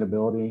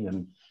sustainability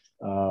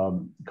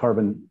and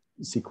carbon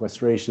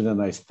sequestration.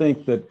 And I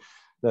think that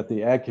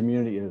the ag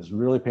community is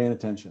really paying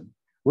attention.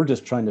 We're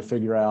just trying to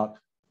figure out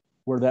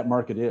where that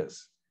market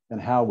is and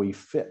how we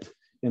fit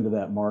into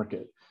that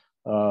market.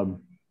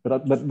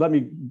 But let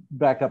me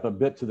back up a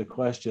bit to the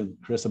question,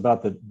 Chris,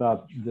 about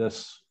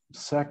this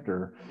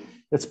sector.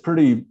 It's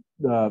pretty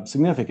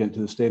significant to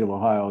the state of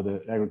Ohio,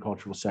 the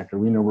agricultural sector.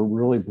 We know we're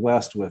really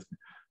blessed with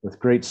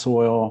great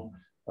soil,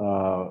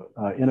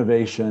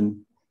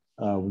 innovation.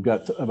 We've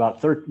got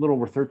about little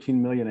over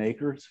 13 million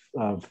acres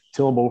of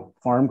tillable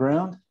farm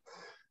ground,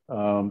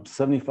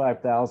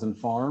 75,000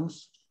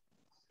 farms.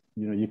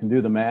 You know, you can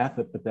do the math,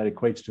 but that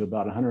equates to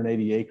about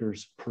 180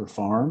 acres per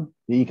farm.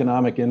 The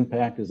economic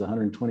impact is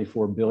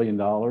 $124 billion.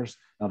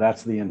 Now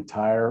that's the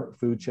entire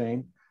food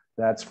chain.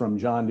 That's from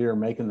John Deere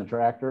making the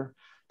tractor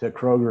to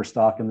Kroger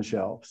stocking the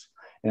shelves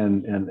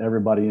and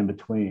everybody in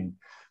between.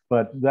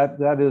 But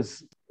that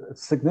is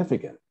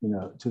significant, you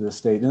know, to the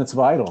state, and it's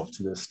vital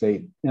to the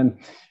state. And,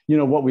 you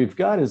know, what we've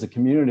got is a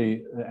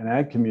community, an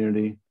ag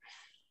community,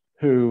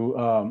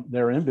 who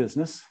they're in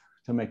business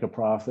to make a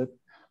profit.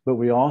 But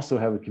we also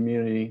have a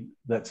community,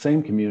 that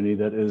same community,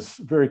 that is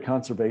very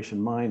conservation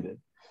minded.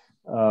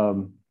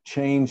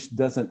 Change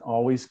doesn't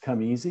always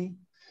come easy,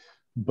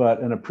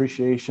 but an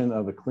appreciation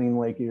of a clean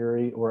Lake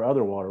Erie or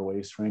other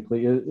waterways,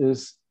 frankly,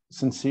 is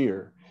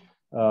sincere.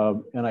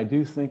 And I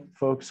do think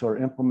folks are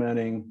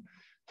implementing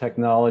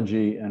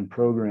technology and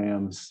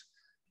programs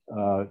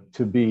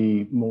to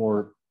be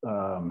more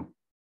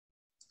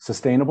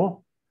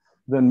sustainable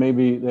than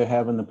maybe they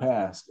have in the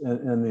past.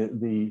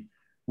 And the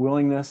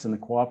willingness and the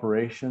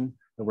cooperation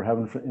that we're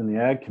having in the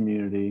ag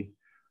community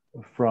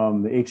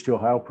from the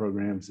H2Ohio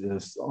programs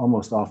is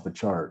almost off the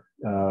chart.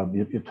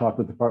 You talk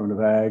with the Department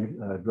of Ag,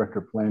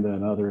 Director Planda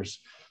and others,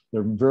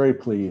 they're very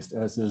pleased,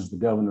 as is the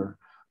governor,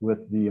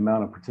 with the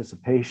amount of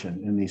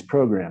participation in these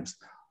programs.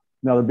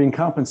 Now they're being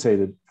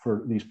compensated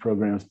for these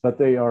programs, but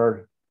they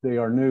are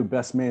new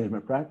best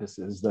management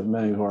practices that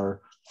many of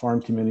our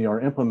farm community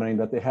are implementing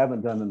that they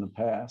haven't done in the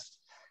past.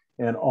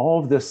 And all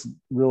of this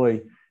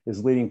really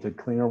is leading to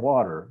cleaner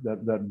water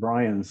that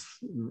Bryan's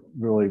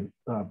really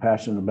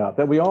passionate about,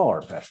 that we all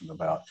are passionate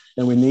about,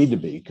 and we need to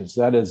be, because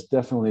that is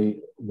definitely,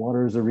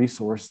 water is a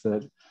resource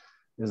that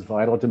is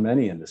vital to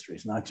many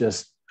industries, not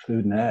just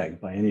food and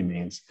ag by any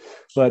means.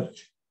 But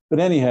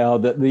anyhow,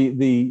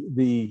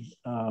 the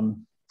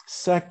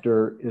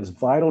sector is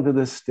vital to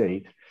this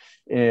state,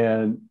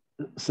 and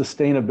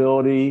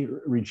sustainability,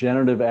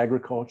 regenerative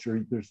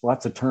agriculture, there's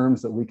lots of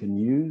terms that we can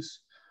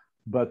use,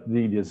 but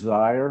the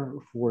desire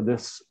for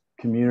this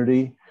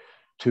community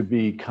to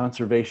be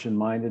conservation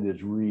minded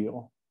is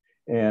real.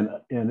 And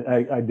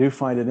I do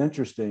find it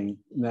interesting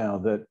now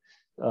that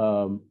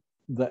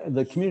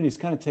the community is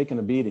kind of taken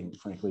a beating,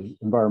 frankly,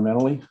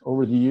 environmentally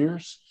over the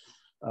years.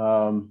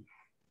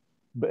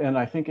 And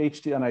I think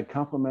and I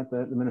compliment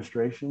that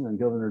administration and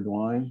Governor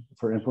DeWine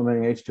for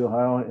implementing H2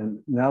 Ohio. And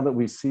now that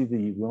we see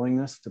the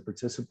willingness to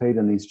participate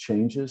in these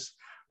changes,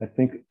 I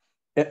think,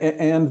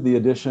 and the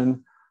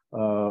addition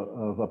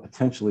of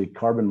potentially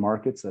carbon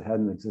markets that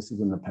hadn't existed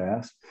in the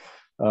past,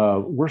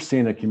 we're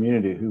seeing a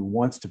community who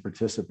wants to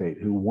participate,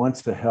 who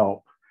wants to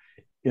help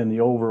in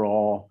the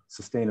overall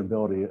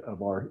sustainability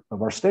of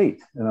our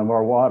state and of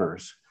our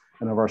waters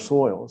and of our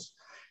soils.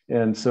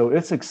 And so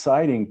it's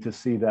exciting to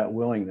see that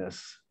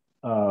willingness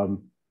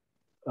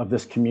of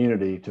this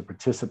community to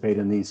participate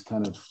in these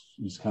kind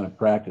of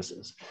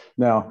practices.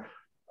 Now,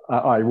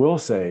 I will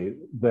say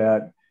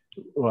that,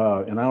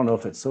 and I don't know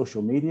if it's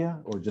social media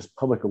or just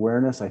public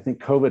awareness, I think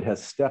COVID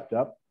has stepped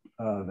up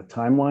the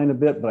timeline a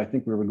bit, but I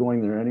think we were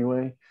going there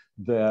anyway,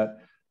 that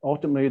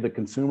ultimately the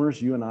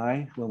consumers, you and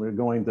I, when we're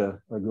going to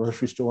a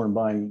grocery store and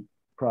buying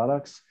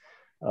products,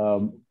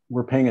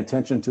 we're paying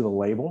attention to the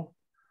label.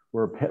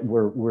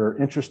 We're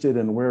interested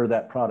in where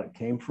that product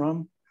came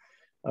from.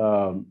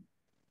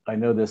 I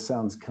know this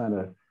sounds kind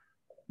of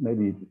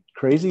maybe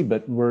crazy,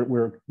 but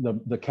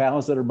the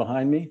cows that are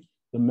behind me,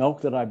 the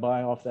milk that I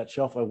buy off that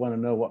shelf, I want to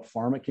know what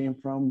farm it came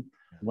from.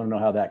 I want to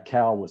know how that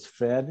cow was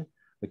fed,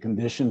 the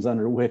conditions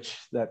under which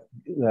that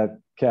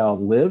cow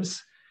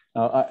lives.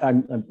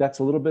 That's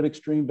a little bit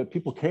extreme, but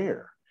people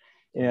care.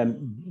 And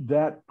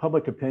that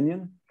public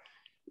opinion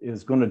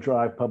is going to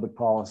drive public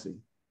policy.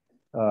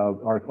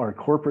 Our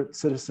corporate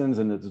citizens,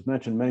 and it's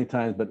mentioned many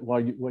times, but while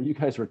you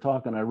guys were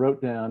talking, I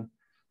wrote down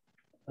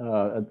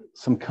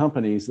some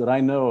companies that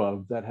I know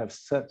of that have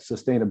set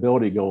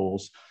sustainability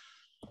goals.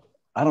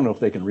 I don't know if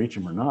they can reach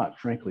them or not,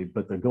 frankly,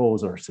 but the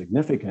goals are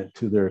significant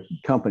to their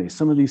companies.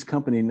 Some of these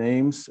company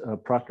names,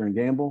 Procter &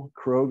 Gamble,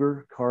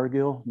 Kroger,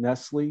 Cargill,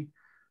 Nestle,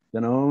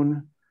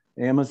 Danone,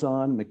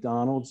 Amazon,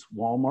 McDonald's,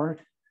 Walmart,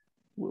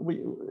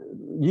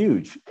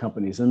 huge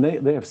companies. And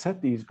they have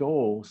set these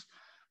goals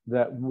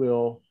that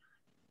will,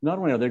 not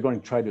only are they going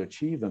to try to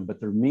achieve them, but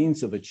their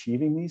means of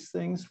achieving these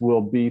things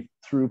will be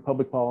through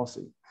public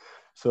policy.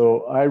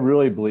 So I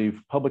really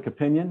believe public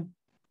opinion,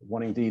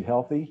 wanting to eat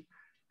healthy,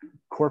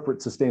 corporate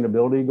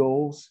sustainability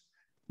goals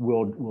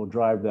will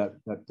drive that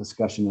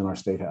discussion in our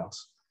state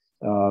house,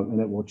 and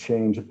it will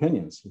change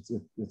opinions.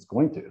 It's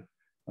going to,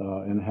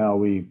 and how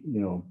we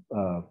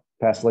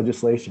pass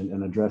legislation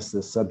and address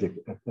this subject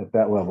at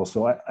that level.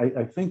 So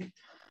I think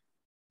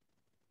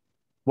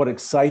what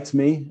excites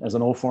me as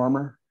an old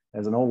farmer,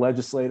 as an old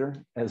legislator,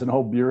 as an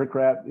old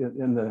bureaucrat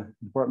in the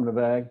Department of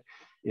Ag,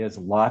 is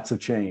lots of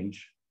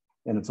change,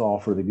 and it's all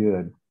for the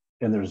good.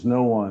 And there's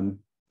no one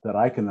that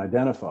I can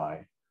identify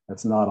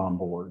that's not on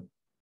board.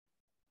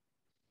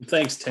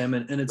 Thanks, Tim.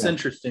 And it's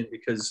interesting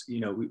because,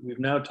 we've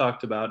now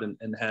talked about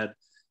and had,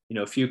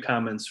 a few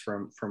comments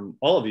from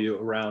all of you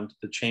around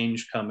the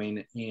change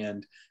coming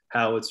and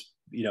how it's,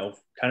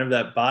 kind of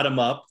that bottom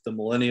up, the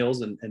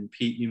millennials, and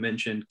Pete, you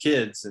mentioned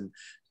kids, and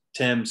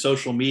Tim,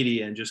 social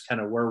media, and just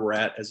kind of where we're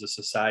at as a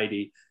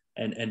society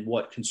and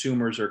what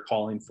consumers are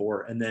calling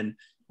for. And then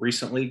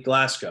recently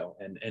Glasgow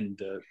and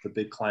the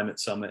big climate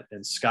summit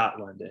in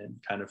Scotland, and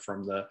kind of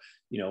from the,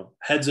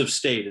 heads of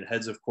state and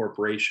heads of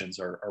corporations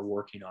are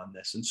working on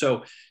this. And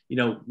so,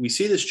 we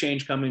see this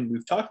change coming.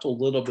 We've talked a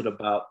little bit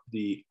about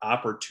the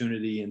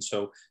opportunity. And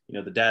so,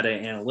 the data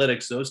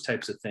analytics, those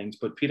types of things.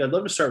 But Pete, I'd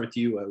love to start with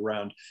you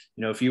around,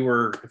 if you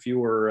were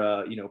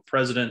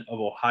president of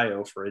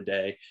Ohio for a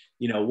day,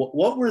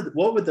 what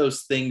would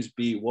those things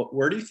be?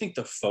 Where do you think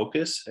the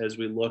focus, as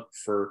we look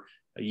for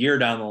a year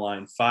down the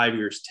line, 5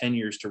 years, 10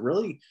 years, to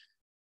really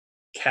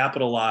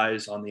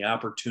capitalize on the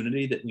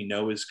opportunity that we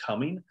know is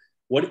coming?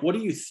 What do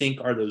you think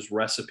are those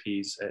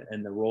recipes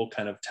and the role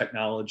kind of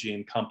technology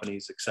and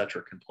companies, et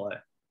cetera, can play?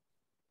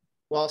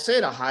 Well, I'll say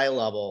at a high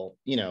level,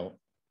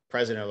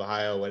 president of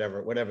Ohio,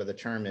 whatever the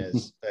term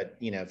is, but,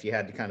 if you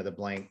had to kind of the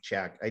blank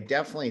check, I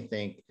definitely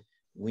think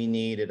we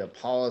need at a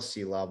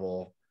policy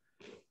level.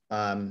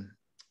 I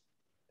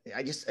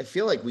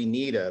feel like we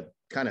need a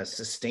kind of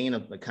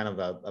sustainable, kind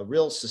of a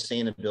real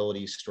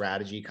sustainability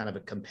strategy, kind of a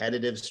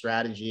competitive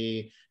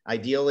strategy,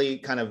 ideally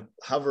kind of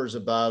hovers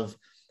above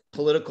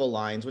political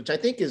lines, which I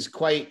think is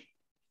quite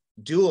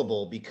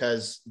doable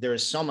because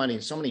there's so many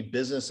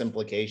business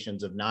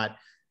implications of not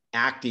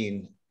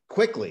acting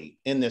quickly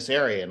in this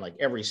area, and like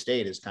every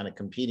state is kind of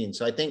competing.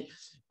 So I think,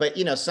 but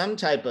some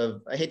type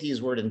of, I hate to use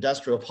the word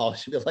industrial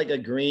policy, but like a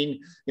green,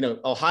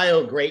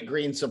 Ohio Great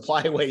Green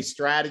Supply Way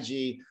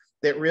strategy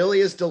that really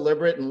is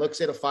deliberate and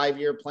looks at a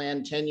 5-year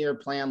plan, 10-year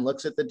plan,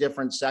 looks at the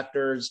different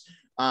sectors,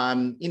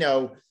 and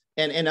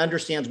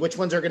understands which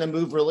ones are going to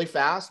move really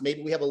fast.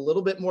 Maybe we have a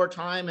little bit more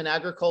time in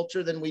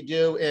agriculture than we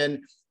do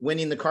in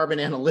winning the carbon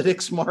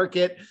analytics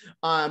market.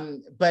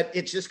 But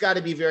it's just got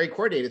to be very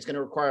coordinated. It's going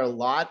to require a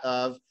lot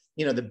of,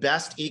 the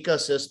best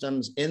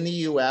ecosystems in the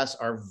US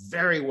are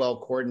very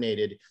well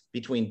coordinated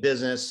between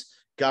business,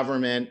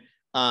 government,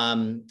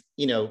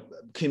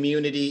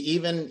 community,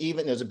 even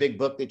there's a big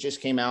book that just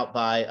came out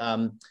by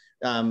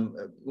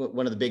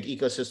one of the big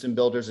ecosystem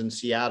builders in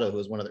Seattle, who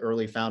was one of the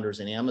early founders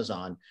in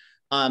Amazon.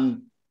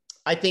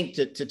 I think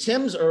to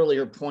Tim's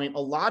earlier point,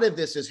 a lot of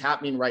this is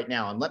happening right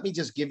now. And let me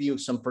just give you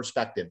some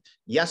perspective.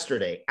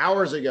 Yesterday,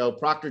 hours ago,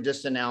 Procter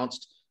just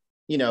announced,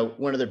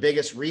 one of their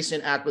biggest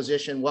recent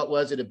acquisition. What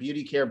was it? A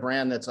beauty care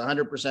brand that's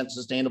 100%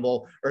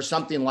 sustainable or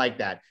something like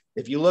that.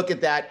 If you look at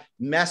that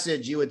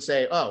message, you would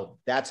say, oh,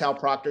 that's how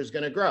Procter is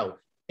going to grow.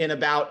 In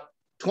about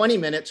 20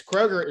 minutes,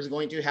 Kroger is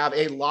going to have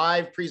a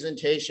live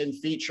presentation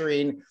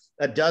featuring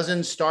a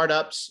dozen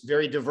startups,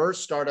 very diverse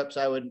startups,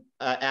 I would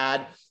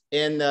add,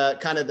 in the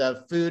kind of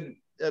the food,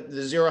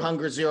 the zero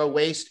hunger, zero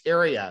waste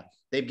area.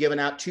 They've given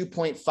out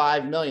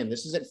 2.5 million.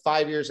 This isn't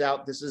 5 years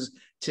out. This is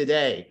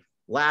today.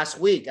 Last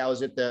week, I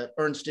was at the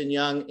Ernst &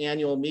 Young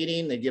annual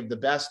meeting. They give the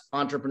best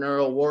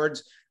entrepreneurial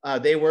awards.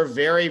 They were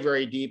very,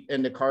 very deep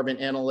into carbon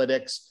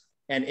analytics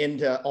and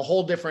into a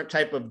whole different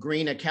type of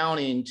green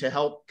accounting to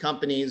help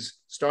companies,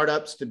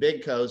 startups to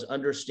big co's,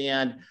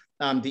 understand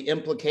the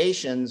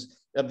implications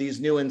of these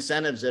new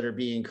incentives that are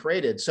being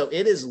created. So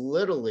it is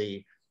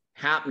literally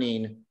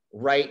happening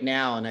right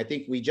now. And I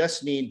think we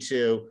just need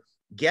to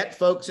get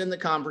folks in the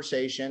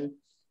conversation,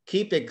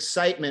 keep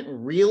excitement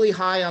really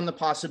high on the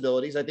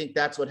possibilities. I think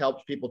that's what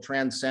helps people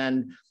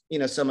transcend,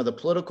 some of the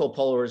political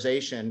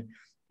polarization,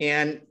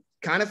 and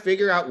kind of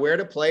figure out where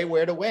to play,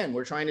 where to win.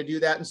 We're trying to do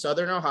that in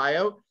Southern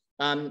Ohio.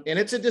 And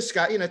it's a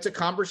discussion, it's a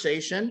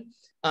conversation.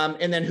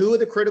 And then who are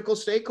the critical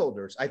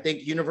stakeholders? I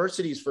think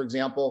universities, for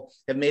example,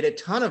 have made a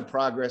ton of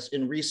progress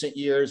in recent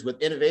years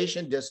with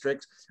innovation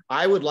districts.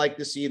 I would like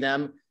to see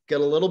them get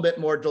a little bit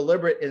more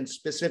deliberate in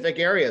specific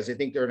areas. I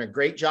think they're doing a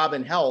great job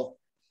in health,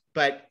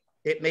 but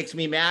it makes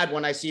me mad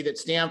when I see that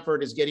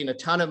Stanford is getting a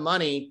ton of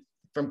money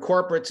from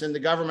corporates and the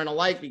government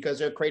alike because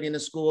they're creating the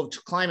school of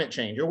climate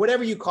change or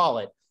whatever you call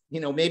it.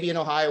 Maybe in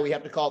Ohio, we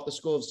have to call it the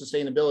school of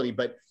sustainability,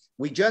 but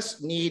we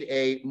just need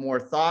a more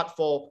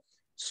thoughtful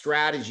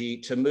strategy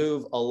to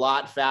move a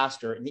lot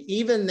faster. And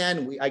even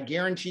then, I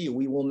guarantee you,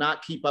 we will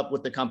not keep up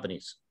with the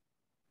companies.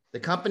 The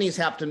companies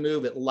have to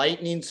move at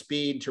lightning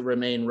speed to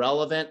remain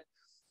relevant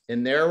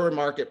in their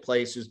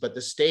marketplaces, but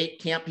the state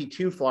can't be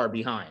too far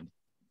behind.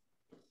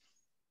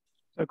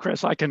 So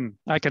Chris, I can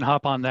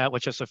hop on that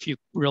with just a few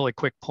really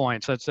quick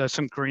points. That's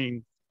some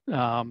green,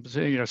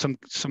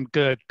 some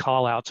good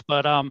call outs,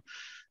 but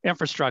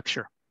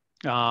infrastructure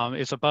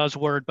is a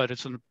buzzword, but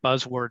it's a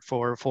buzzword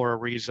for a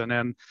reason.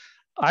 And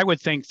I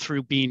would think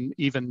through being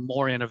even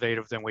more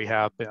innovative than we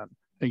have been,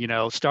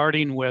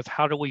 starting with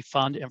how do we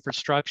fund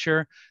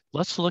infrastructure?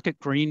 Let's look at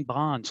green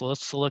bonds.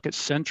 Let's look at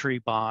century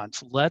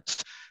bonds.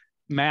 Let's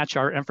match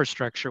our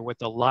infrastructure with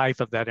the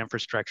life of that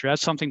infrastructure.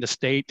 That's something the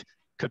state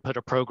could put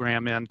a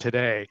program in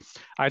today.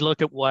 I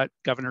look at what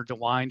Governor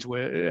DeWine's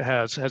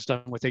has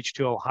done with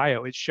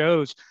H2Ohio. It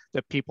shows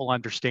that people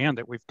understand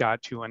that we've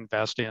got to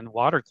invest in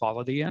water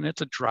quality, and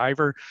it's a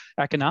driver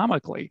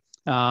economically.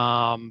 So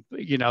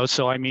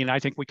I mean, I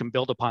think we can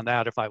build upon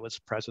that if I was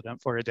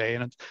president for a day,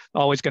 and it's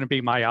always going to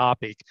be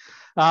myopic.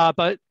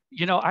 But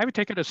I would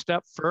take it a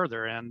step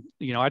further, and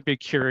I'd be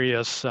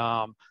curious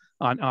on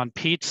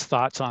Pete's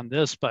thoughts on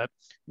this. But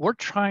we're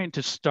trying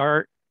to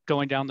start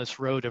going down this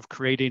road of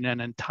creating an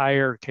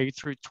entire K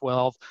through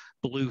 12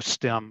 blue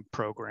STEM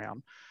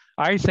program.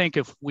 I think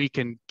if we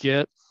can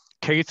get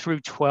K through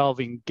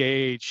 12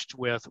 engaged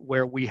with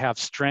where we have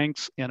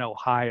strengths in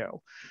Ohio.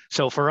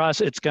 So for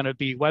us, it's going to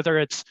be whether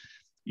it's,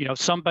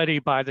 somebody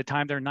by the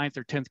time they're 9th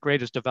or 10th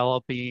grade is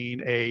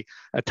developing a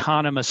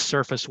autonomous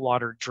surface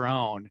water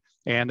drone,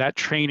 and that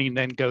training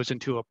then goes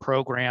into a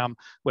program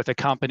with a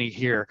company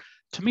here.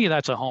 To me,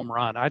 that's a home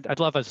run. I'd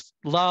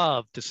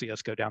love to see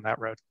us go down that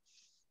road.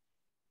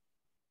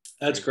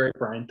 That's great,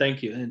 Bryan.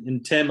 Thank you.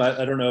 And Tim,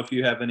 I don't know if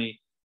you have any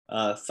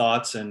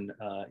thoughts, and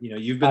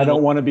you've been. I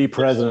don't want to be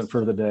president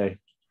for the day.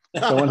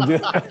 I want to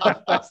do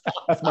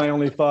that's my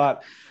only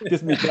thought.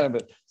 Gives me kind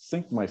of a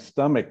sink to my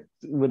stomach.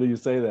 When do you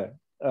say that?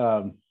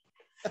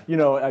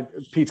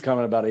 Pete's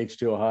comment about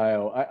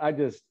H2Ohio. I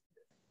just,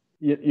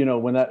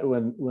 when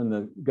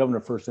the governor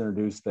first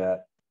introduced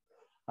that,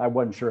 I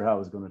wasn't sure how it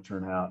was going to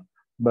turn out.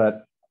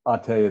 But I'll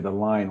tell you, the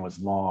line was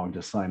long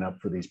to sign up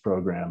for these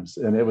programs,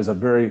 and it was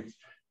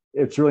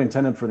it's really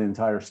intended for the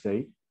entire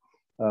state,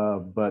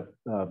 but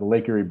the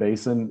Lake Erie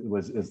Basin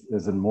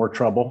is in more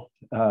trouble.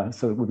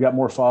 So we've got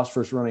more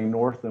phosphorus running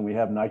north than we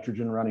have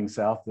nitrogen running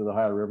south to the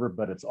Ohio River,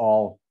 but it's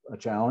all a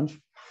challenge.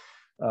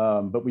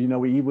 But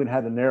we even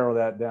had to narrow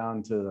that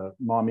down to the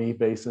Maumee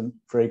Basin,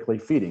 frankly,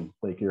 feeding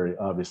Lake Erie,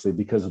 obviously,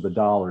 because of the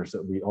dollars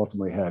that we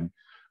ultimately had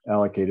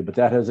allocated. But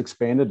that has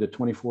expanded to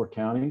 24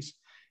 counties.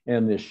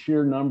 And the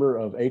sheer number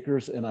of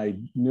acres, and I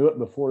knew it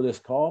before this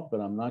call, but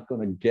I'm not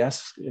going to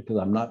guess because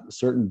I'm not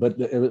certain, but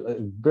a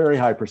very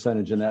high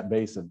percentage in that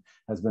basin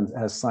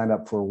has signed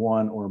up for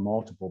one or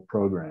multiple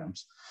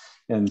programs.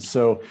 And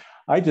so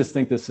I just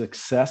think the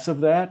success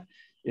of that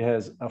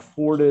has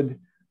afforded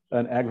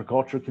an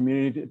agricultural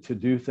community to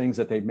do things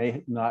that they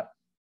may not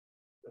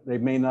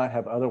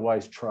have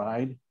otherwise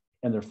tried,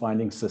 and they're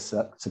finding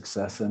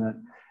success in it.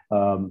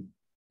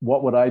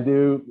 What would I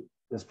do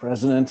as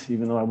president,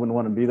 even though I wouldn't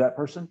want to be that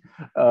person?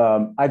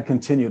 I'd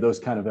continue those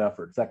kind of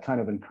efforts, that kind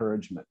of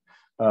encouragement,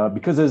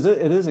 because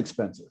it is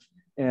expensive,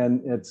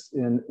 and it's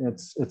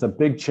a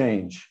big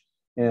change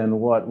in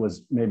what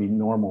was maybe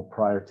normal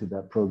prior to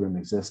that program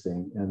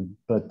existing.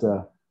 But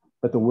the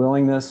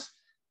willingness,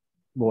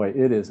 boy,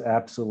 it is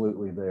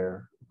absolutely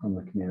there from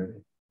the community.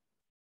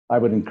 I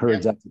would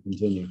encourage that to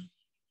continue.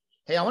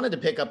 Hey, I wanted to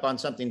pick up on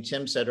something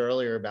Tim said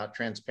earlier about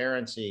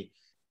transparency.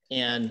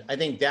 And I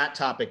think that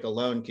topic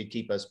alone could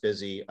keep us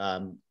busy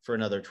for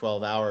another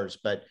 12 hours.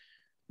 But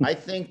I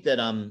think that,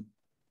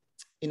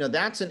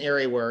 that's an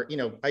area where,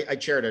 I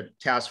chaired a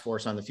task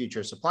force on the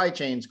future of supply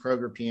chains,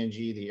 Kroger,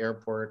 P&G, the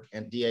airport,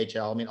 and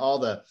DHL, all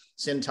the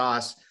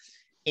Cintas.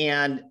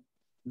 And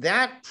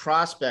that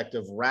prospect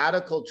of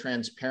radical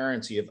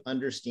transparency, of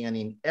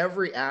understanding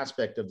every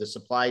aspect of the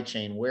supply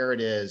chain, where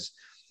it is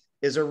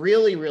a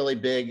really, really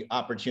big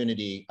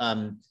opportunity.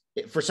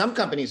 For some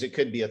companies, it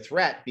could be a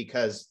threat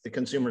because the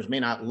consumers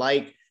may not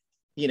like,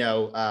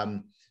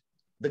 the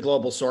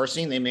global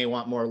sourcing. They may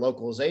want more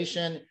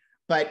localization,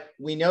 but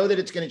we know that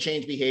it's going to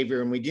change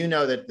behavior. And we do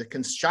know that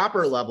the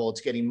shopper level,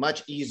 it's getting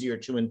much easier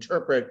to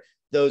interpret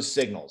those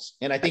signals.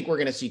 And I think we're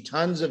going to see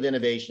tons of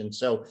innovation.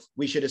 So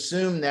we should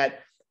assume that,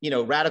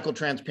 radical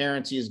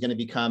transparency is going to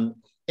become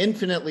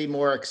infinitely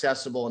more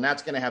accessible, and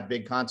that's going to have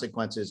big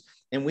consequences.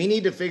 And we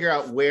need to figure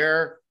out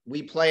where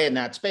we play in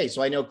that space.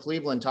 So I know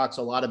Cleveland talks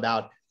a lot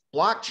about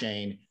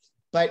blockchain,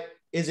 but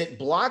is it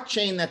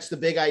blockchain that's the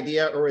big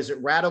idea, or is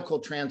it radical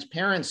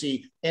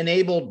transparency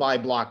enabled by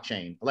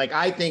blockchain? Like,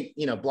 I think,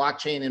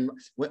 blockchain, and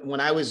when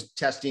I was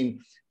testing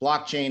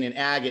blockchain and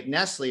ag at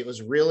Nestle, it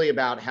was really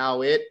about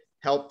how it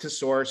helped to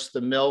source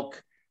the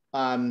milk,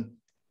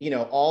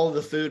 all of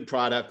the food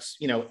products,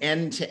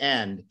 end to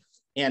end.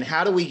 And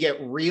how do we get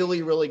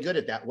really, really good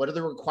at that? What are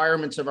the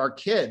requirements of our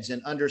kids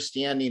and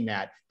understanding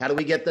that? How do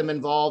we get them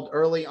involved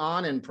early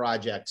on in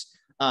projects?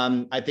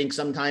 I think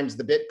sometimes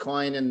the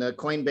Bitcoin and the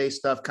Coinbase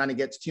stuff kind of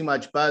gets too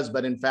much buzz,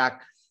 but in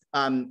fact,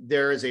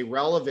 there is a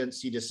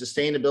relevancy to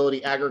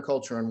sustainability,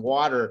 agriculture, and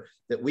water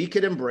that we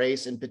could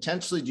embrace and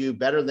potentially do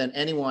better than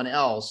anyone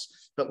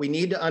else. But we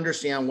need to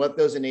understand what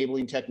those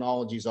enabling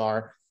technologies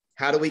are.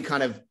 How do we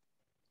kind of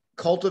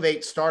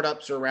cultivate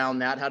startups around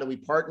that? How do we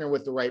partner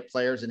with the right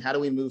players, and how do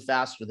we move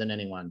faster than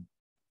anyone?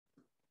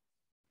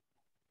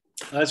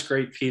 That's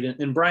great, Pete.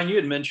 And Bryan, you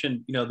had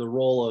mentioned, the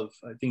role of,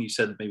 I think you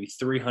said maybe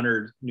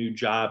 300 new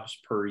jobs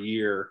per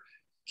year,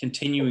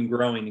 continuing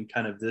growing in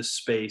kind of this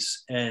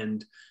space.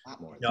 And,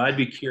 I'd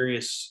be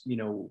curious,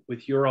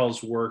 with your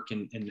all's work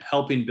in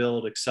helping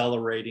build,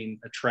 accelerating,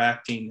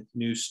 attracting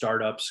new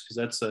startups,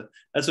 because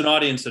that's an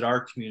audience that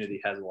our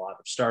community has, a lot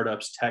of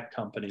startups, tech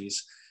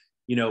companies.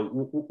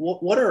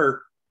 What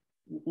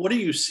are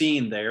you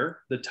seeing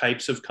there? The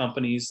types of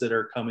companies that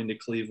are coming to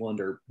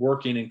Cleveland or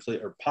working in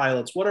Cleveland, or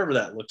pilots, whatever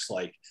that looks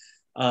like.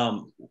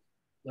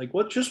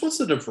 What's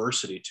the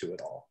diversity to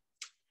it all?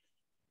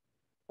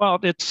 Well,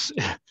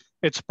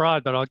 it's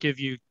broad, but I'll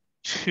give you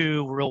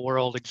two real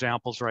world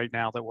examples right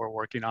now that we're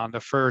working on. The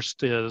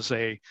first is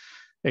a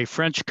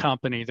French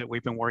company that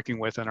we've been working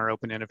with in our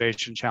Open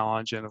Innovation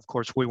Challenge. And of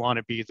course, we want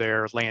to be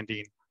their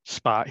landing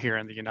spot here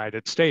in the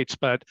United States.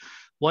 But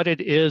what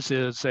it is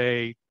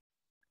a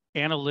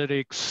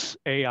analytics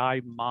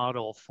AI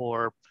model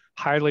for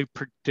highly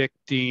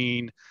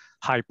predicting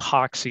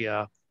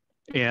hypoxia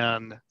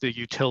in the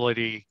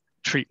utility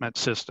treatment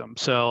system.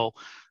 So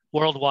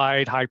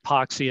worldwide,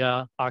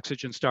 hypoxia,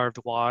 oxygen-starved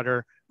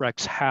water,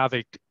 wreaks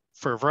havoc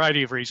for a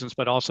variety of reasons,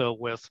 but also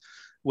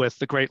with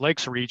the Great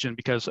Lakes region,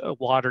 because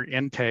water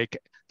intake,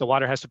 the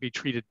water has to be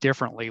treated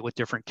differently with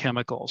different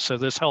chemicals. So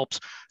this helps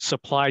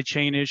supply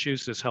chain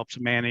issues, this helps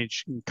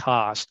manage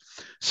cost.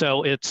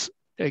 So it's,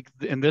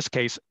 in this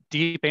case,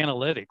 deep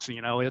analytics.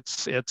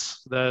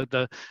 It's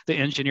the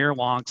engineer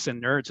wonks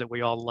and nerds that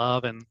we all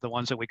love, and the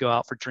ones that we go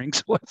out for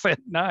drinks with at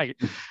night.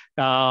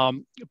 But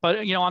on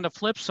the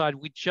flip side,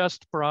 we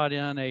just brought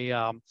in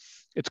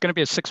it's going to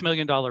be a $6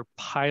 million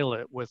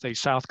pilot with a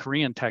South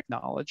Korean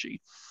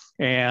technology.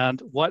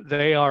 And what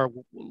they are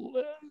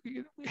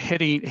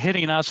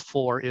hitting us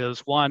for is,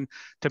 one,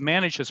 to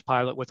manage this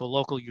pilot with a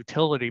local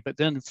utility, but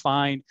then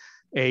find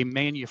a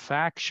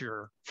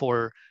manufacturer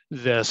for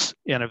this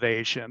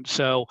innovation.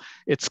 So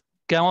it's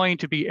going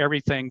to be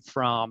everything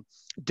from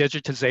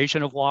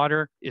digitization of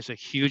water is a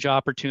huge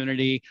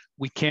opportunity.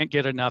 We can't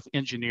get enough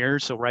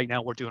engineers. So right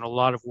now we're doing a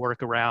lot of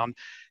work around,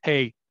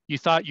 hey, you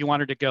thought you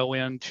wanted to go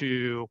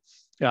into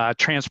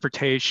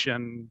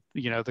transportation,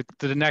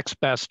 the next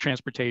best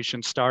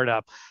transportation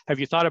startup. Have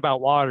you thought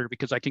about water?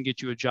 Because I can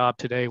get you a job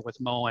today with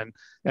Moen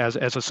as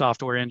a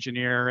software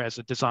engineer, as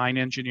a design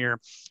engineer.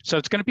 So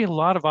it's going to be a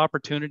lot of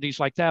opportunities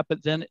like that.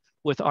 But then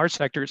with our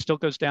sector, it still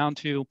goes down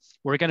to,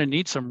 we're going to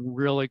need some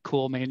really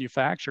cool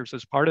manufacturers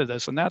as part of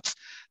this. And that's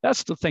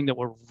the thing that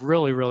we're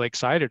really, really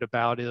excited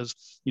about is,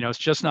 it's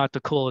just not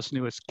the coolest,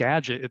 newest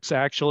gadget. It's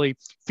actually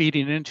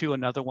feeding into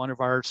another one of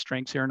our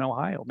strengths here in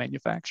Ohio,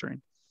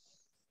 manufacturing.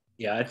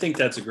 Yeah, I think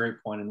that's a great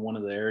point, and one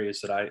of the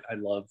areas that I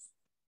love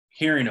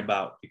hearing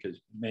about, because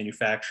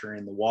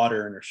manufacturing, the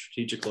water and our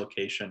strategic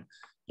location,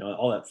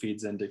 all that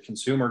feeds into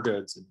consumer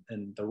goods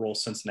and the role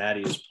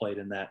Cincinnati has played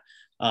in that.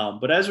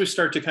 But as we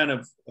start to kind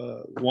of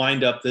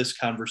wind up this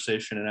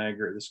conversation, and I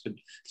agree, this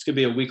could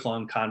be a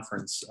week-long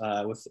conference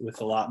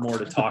with a lot more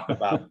to talk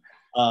about.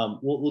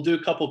 We'll do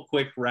a couple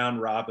quick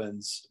round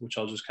robins, which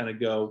I'll just kind of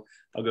go.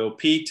 I'll go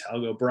Pete,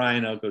 I'll go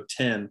Bryan, I'll go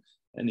Tim.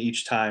 And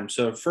each time.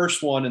 So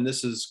first one, and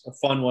this is a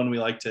fun one we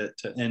like to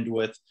end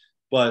with,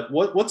 but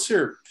what's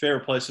your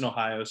favorite place in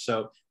Ohio?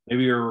 So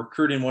maybe you're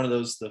recruiting one of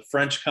the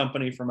French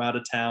company from out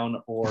of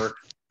town, or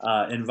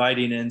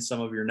inviting in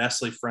some of your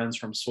Nestle friends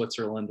from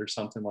Switzerland or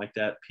something like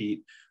that,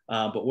 Pete.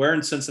 But where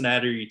in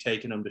Cincinnati are you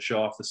taking them to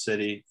show off the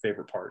city?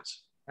 Favorite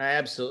parts? I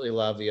absolutely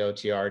love the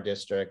OTR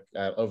district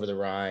over the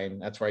Rhine.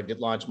 That's where I did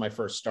launch my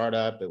first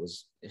startup. It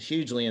was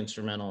hugely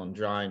instrumental in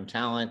drawing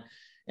talent.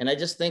 And I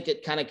just think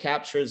it kind of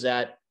captures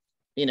that,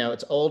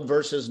 it's old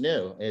versus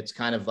new. It's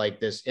kind of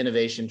like this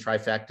innovation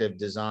trifecta of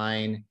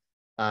design,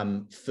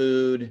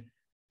 food,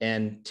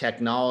 and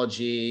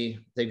technology.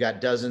 They've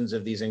got dozens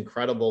of these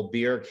incredible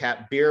beer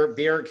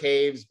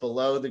caves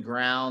below the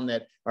ground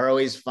that are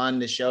always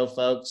fun to show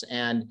folks.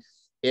 And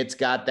it's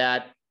got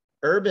that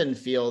urban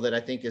feel that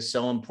I think is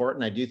so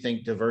important. I do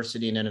think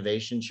diversity and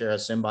innovation share a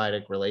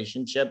symbiotic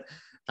relationship,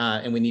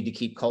 and we need to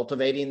keep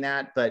cultivating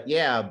that. But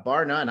yeah,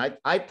 bar none,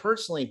 I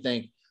personally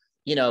think,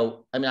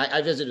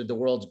 I visited the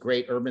world's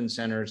great urban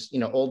centers,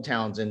 old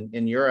towns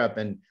in Europe,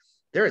 and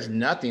there is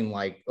nothing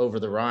like over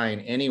the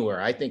Rhine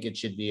anywhere. I think it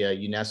should be a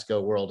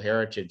UNESCO World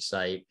Heritage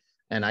Site,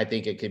 and I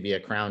think it could be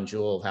a crown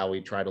jewel of how we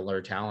try to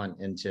lure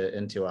talent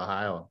into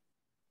Ohio.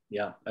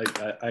 Yeah,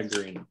 I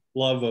agree.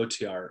 Love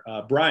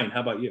OTR. Bryan, how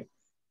about you?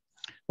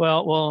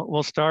 Well,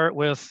 we'll start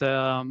with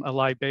a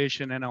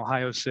libation in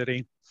Ohio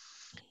City.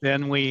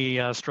 Then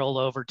we stroll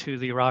over to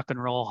the Rock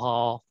and Roll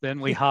Hall. Then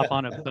we hop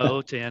on a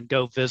boat and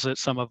go visit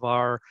some of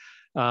our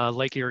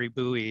Lake Erie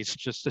buoys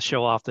just to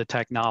show off the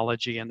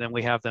technology. And then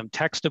we have them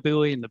text a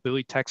buoy, and the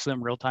buoy texts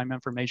them real-time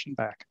information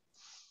back.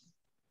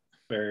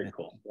 Very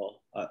cool. Well,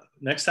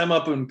 next time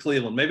up in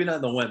Cleveland, maybe not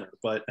in the winter,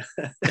 but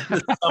in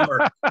the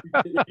summer,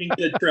 you can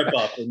get a trip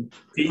up. And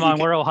come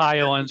on, we're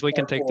Ohioans. We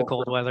can take the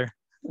cold weather.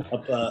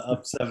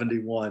 Up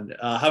 71.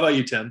 How about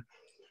you, Tim?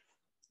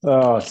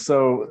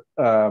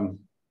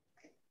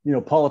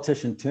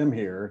 Politician Tim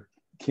here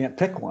can't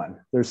pick one.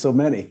 There's so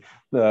many,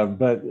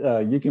 but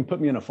you can put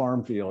me in a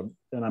farm field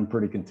and I'm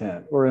pretty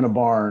content, or in a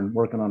barn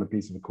working on a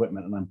piece of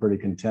equipment and I'm pretty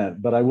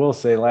content. But I will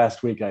say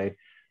last week, I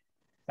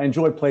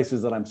enjoy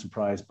places that I'm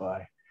surprised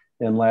by.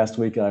 And last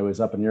week I was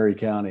up in Erie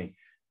County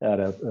at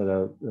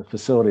a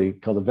facility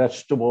called the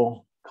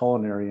Vegetable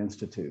Culinary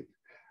Institute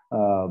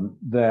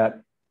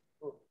that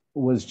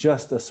was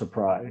just a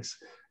surprise.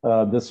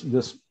 This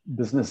facility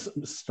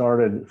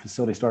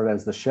started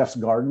as the Chef's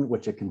Garden,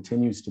 which it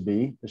continues to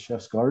be the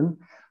Chef's Garden.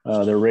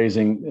 They're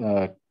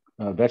raising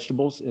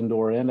vegetables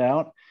indoor and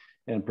out,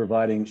 and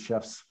providing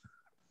chefs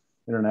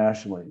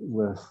internationally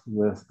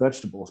with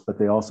vegetables. But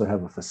they also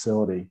have a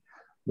facility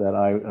that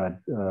I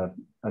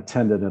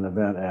attended an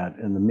event at,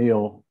 and the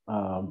meal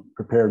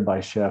prepared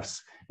by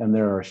chefs, and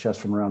there are chefs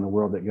from around the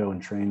world that go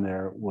and train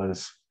there,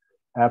 was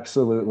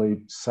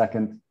absolutely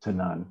second to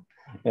none.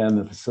 And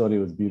the facility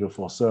was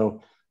beautiful.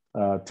 So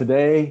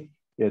today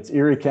it's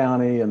Erie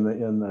County and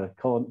the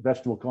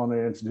Vegetable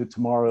Culinary Institute.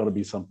 Tomorrow it'll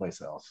be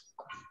someplace else.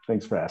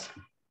 Thanks for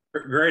asking.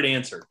 Great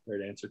answer,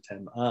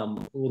 Tim.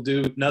 We'll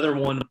do another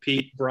one,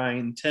 Pete,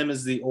 Bryan. Tim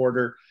is the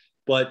order.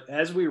 But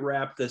as we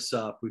wrap this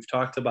up, we've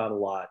talked about a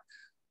lot.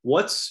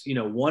 What's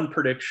one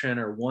prediction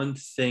or one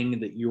thing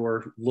that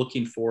you're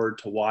looking forward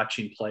to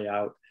watching play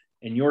out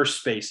in your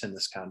space in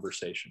this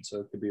conversation? So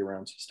it could be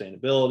around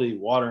sustainability,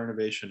 water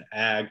innovation,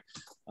 ag,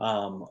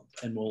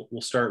 and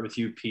we'll start with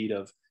you, Pete.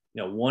 Of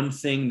one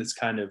thing that's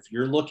kind of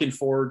you're looking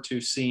forward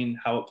to seeing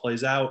how it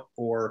plays out,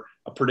 or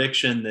a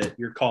prediction that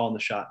you're calling the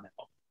shot now.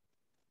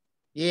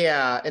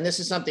 Yeah, and this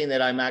is something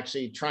that I'm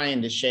actually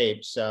trying to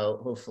shape. So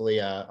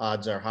hopefully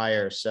odds are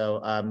higher.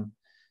 So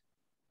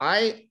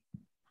I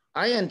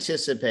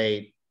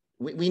anticipate,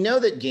 we know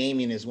that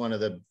gaming is one of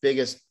the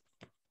biggest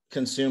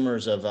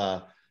consumers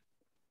of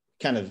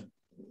kind of,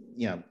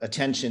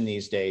 attention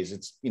these days.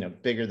 It's,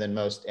 bigger than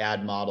most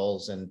ad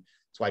models. And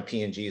that's why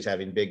P&G is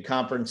having big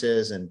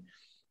conferences. And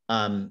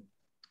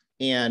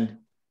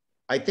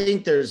I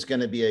think there's going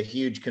to be a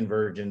huge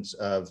convergence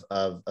of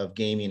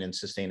gaming and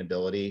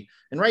sustainability.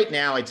 And right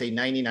now, I'd say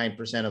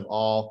 99% of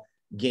all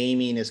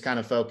gaming is kind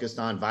of focused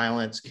on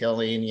violence,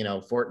 killing,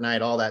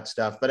 Fortnite, all that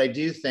stuff. But I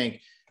do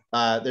think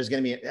there's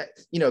going to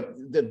be,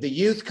 the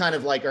youth kind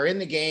of like are in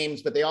the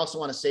games, but they also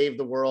want to save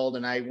the world.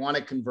 And I want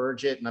to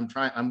converge it. And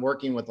I'm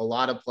working with a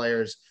lot of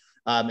players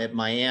at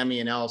Miami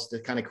and else to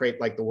kind of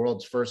create like the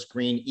world's first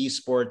green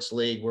esports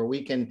league, where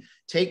we can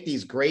take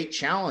these great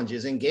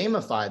challenges and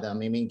gamify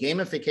them. I mean,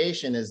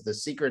 gamification is the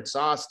secret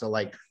sauce to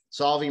like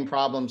solving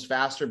problems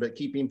faster, but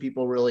keeping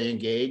people really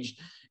engaged.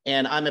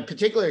 And I'm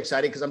particularly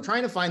excited because I'm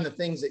trying to find the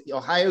things that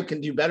Ohio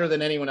can do better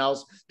than anyone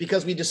else,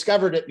 because we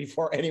discovered it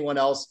before anyone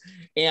else.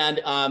 And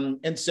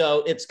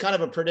so it's kind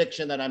of a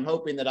prediction that I'm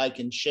hoping that I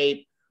can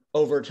shape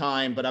over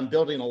time, but I'm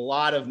building a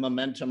lot of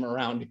momentum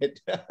around it.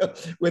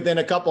 Within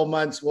a couple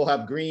months, we'll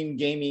have green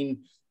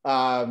gaming,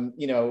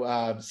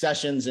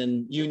 sessions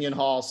in Union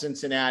Hall,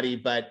 Cincinnati.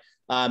 But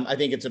I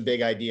think it's a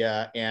big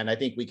idea. And I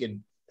think we could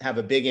have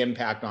a big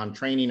impact on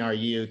training our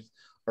youth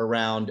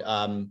around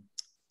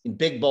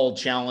big, bold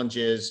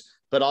challenges,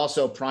 but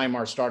also prime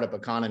our startup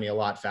economy a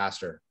lot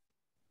faster.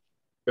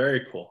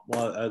 Very cool.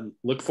 Well, I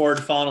look forward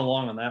to following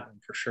along on that one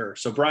for sure.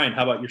 So Bryan,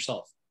 how about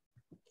yourself?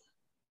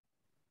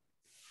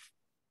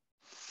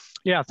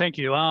 Yeah, thank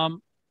you. I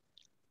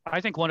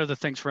think one of the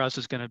things for us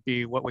is going to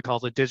be what we call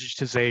the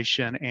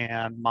digitization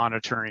and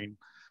monitoring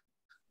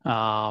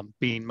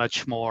being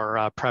much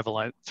more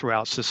prevalent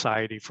throughout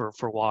society for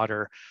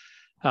water.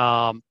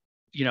 When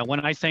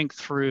I think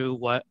through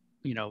what,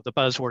 the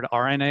buzzword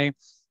RNA,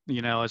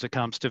 as it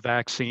comes to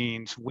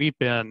vaccines, we've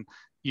been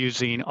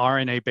using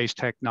RNA-based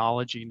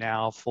technology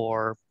now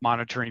for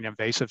monitoring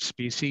invasive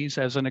species,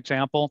 as an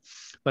example,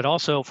 but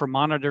also for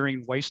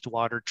monitoring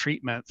wastewater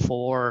treatment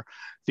for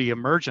the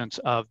emergence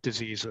of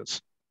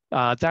diseases.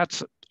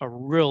 That's a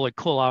really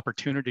cool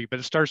opportunity, but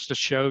it starts to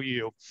show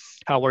you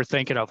how we're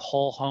thinking of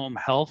whole home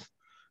health,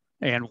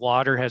 and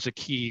water has a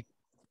key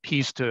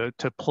piece to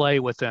play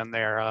within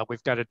there.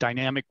 We've got a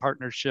dynamic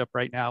partnership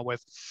right now with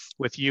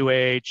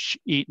UH,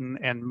 Eaton,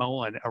 and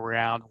Mullen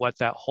around what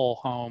that whole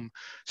home,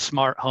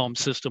 smart home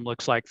system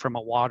looks like from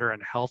a water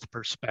and health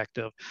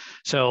perspective.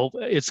 So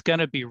it's going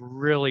to be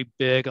really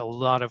big, a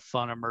lot of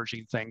fun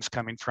emerging things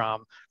coming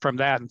from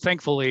that. And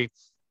thankfully,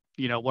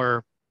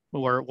 we're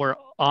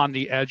on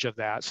the edge of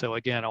that. So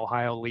again,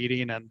 Ohio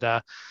leading. And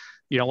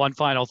one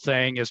final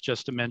thing is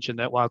just to mention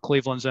that while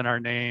Cleveland's in our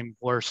name,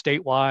 we're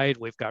statewide.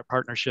 We've got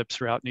partnerships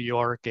throughout New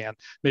York and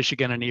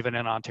Michigan and even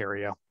in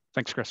Ontario.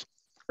 Thanks, Chris.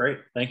 Great.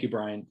 Thank you,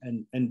 Bryan.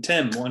 And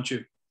Tim, why don't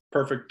you,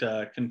 perfect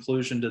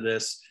conclusion to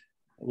this,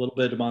 a little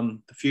bit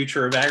on the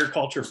future of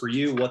agriculture for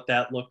you, what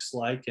that looks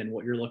like and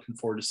what you're looking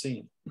forward to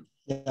seeing.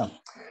 Yeah.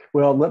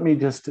 Well, let me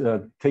just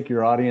take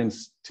your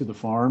audience to the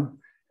farm.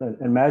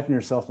 Imagine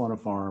yourself on a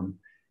farm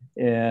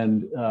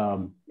and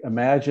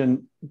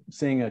imagine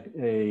seeing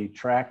a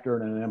tractor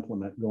and an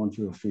implement going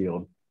through a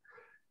field.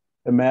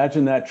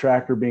 Imagine that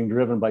tractor being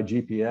driven by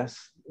GPS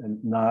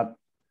and not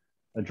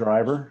a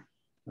driver,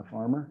 a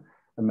farmer.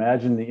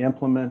 Imagine the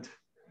implement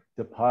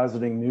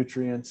depositing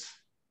nutrients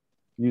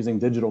using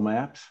digital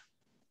maps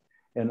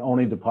and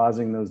only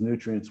depositing those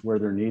nutrients where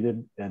they're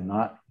needed and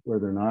not where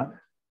they're not.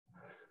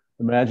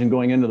 Imagine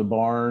going into the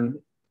barn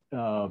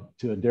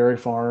to a dairy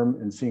farm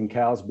and seeing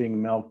cows being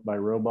milked by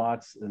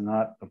robots and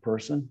not a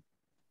person.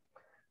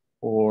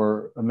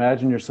 Or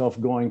imagine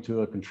yourself going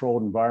to a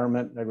controlled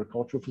environment,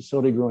 agricultural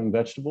facility growing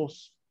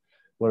vegetables,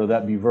 whether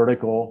that be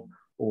vertical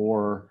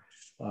or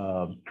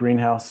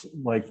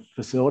greenhouse-like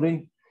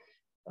facility.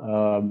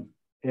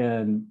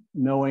 And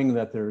knowing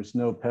that there's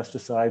no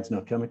pesticides,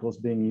 no chemicals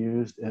being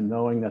used, and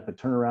knowing that the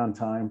turnaround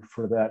time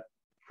for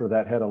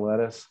that head of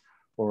lettuce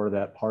or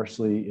that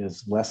parsley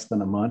is less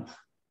than a month,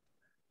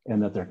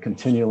 and that they're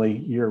continually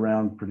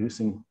year-round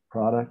producing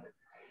product.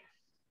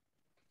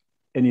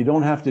 And you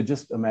don't have to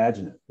just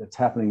imagine it. It's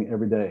happening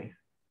every day.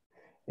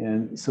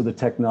 And so the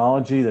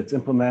technology that's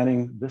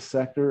implementing this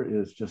sector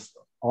is just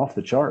off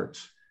the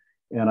charts.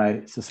 And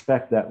I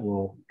suspect that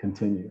will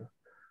continue.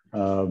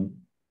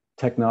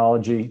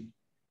 Technology,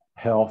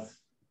 health,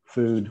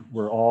 food,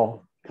 we're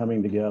all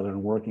coming together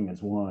and working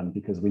as one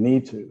because we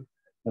need to.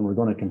 And we're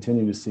going to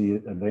continue to see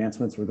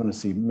advancements. We're going to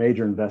see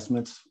major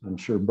investments. I'm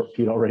sure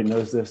Pete already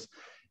knows this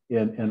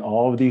in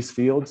all of these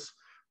fields,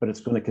 but it's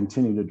going to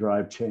continue to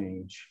drive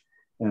change.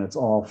 And it's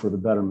all for the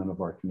betterment of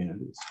our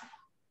communities.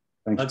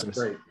 Thanks, That's Chris.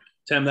 great.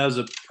 Tim, that was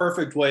a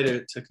perfect way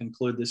to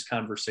conclude this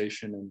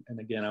conversation. And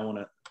again, I want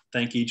to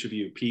thank each of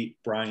you, Pete,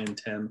 Bryan,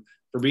 Tim,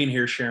 for being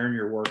here, sharing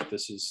your work.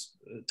 This is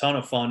a ton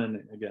of fun.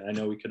 And again, I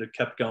know we could have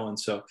kept going.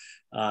 So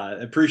I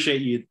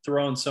appreciate you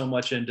throwing so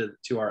much into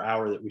our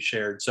hour that we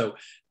shared. So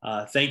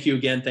thank you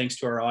again. Thanks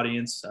to our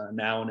audience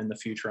now and in the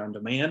future on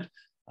demand.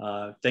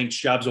 Thanks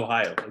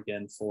JobsOhio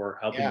again for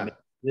helping make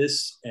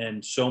this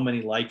and so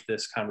many like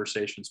this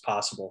conversations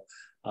possible.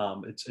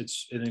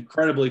 It's an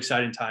incredibly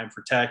exciting time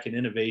for tech and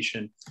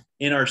innovation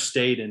in our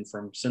state, and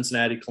from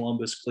Cincinnati,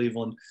 Columbus,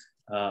 Cleveland,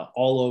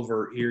 all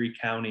over Erie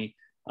County.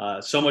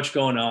 So much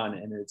going on,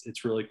 and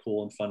it's really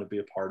cool and fun to be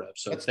a part of.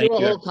 So let's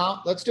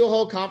do a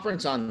whole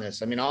conference on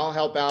this. I mean, I'll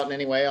help out in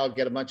any way. I'll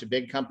get a bunch of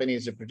big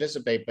companies to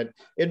participate, but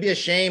it'd be a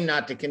shame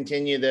not to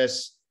continue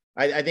this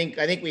I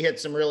think we hit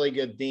some really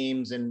good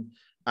themes, and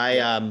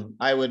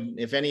I would,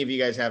 if any of you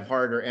guys have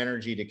heart or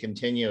energy to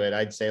continue it,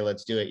 I'd say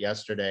let's do it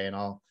yesterday, and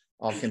I'll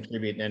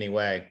contribute in any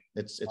way.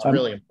 It's a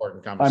really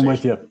important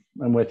conversation.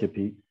 I'm with you,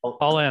 Pete.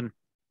 All in.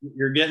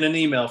 You're getting an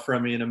email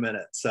from me in a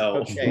minute, so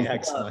okay,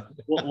 excellent.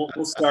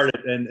 We'll start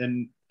it,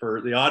 and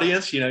for the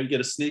audience, you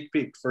get a sneak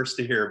peek first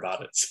to hear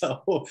about it.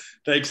 So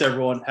thanks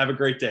everyone. Have a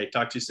great day.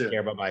 Talk to you soon.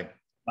 Bye-bye.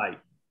 Bye.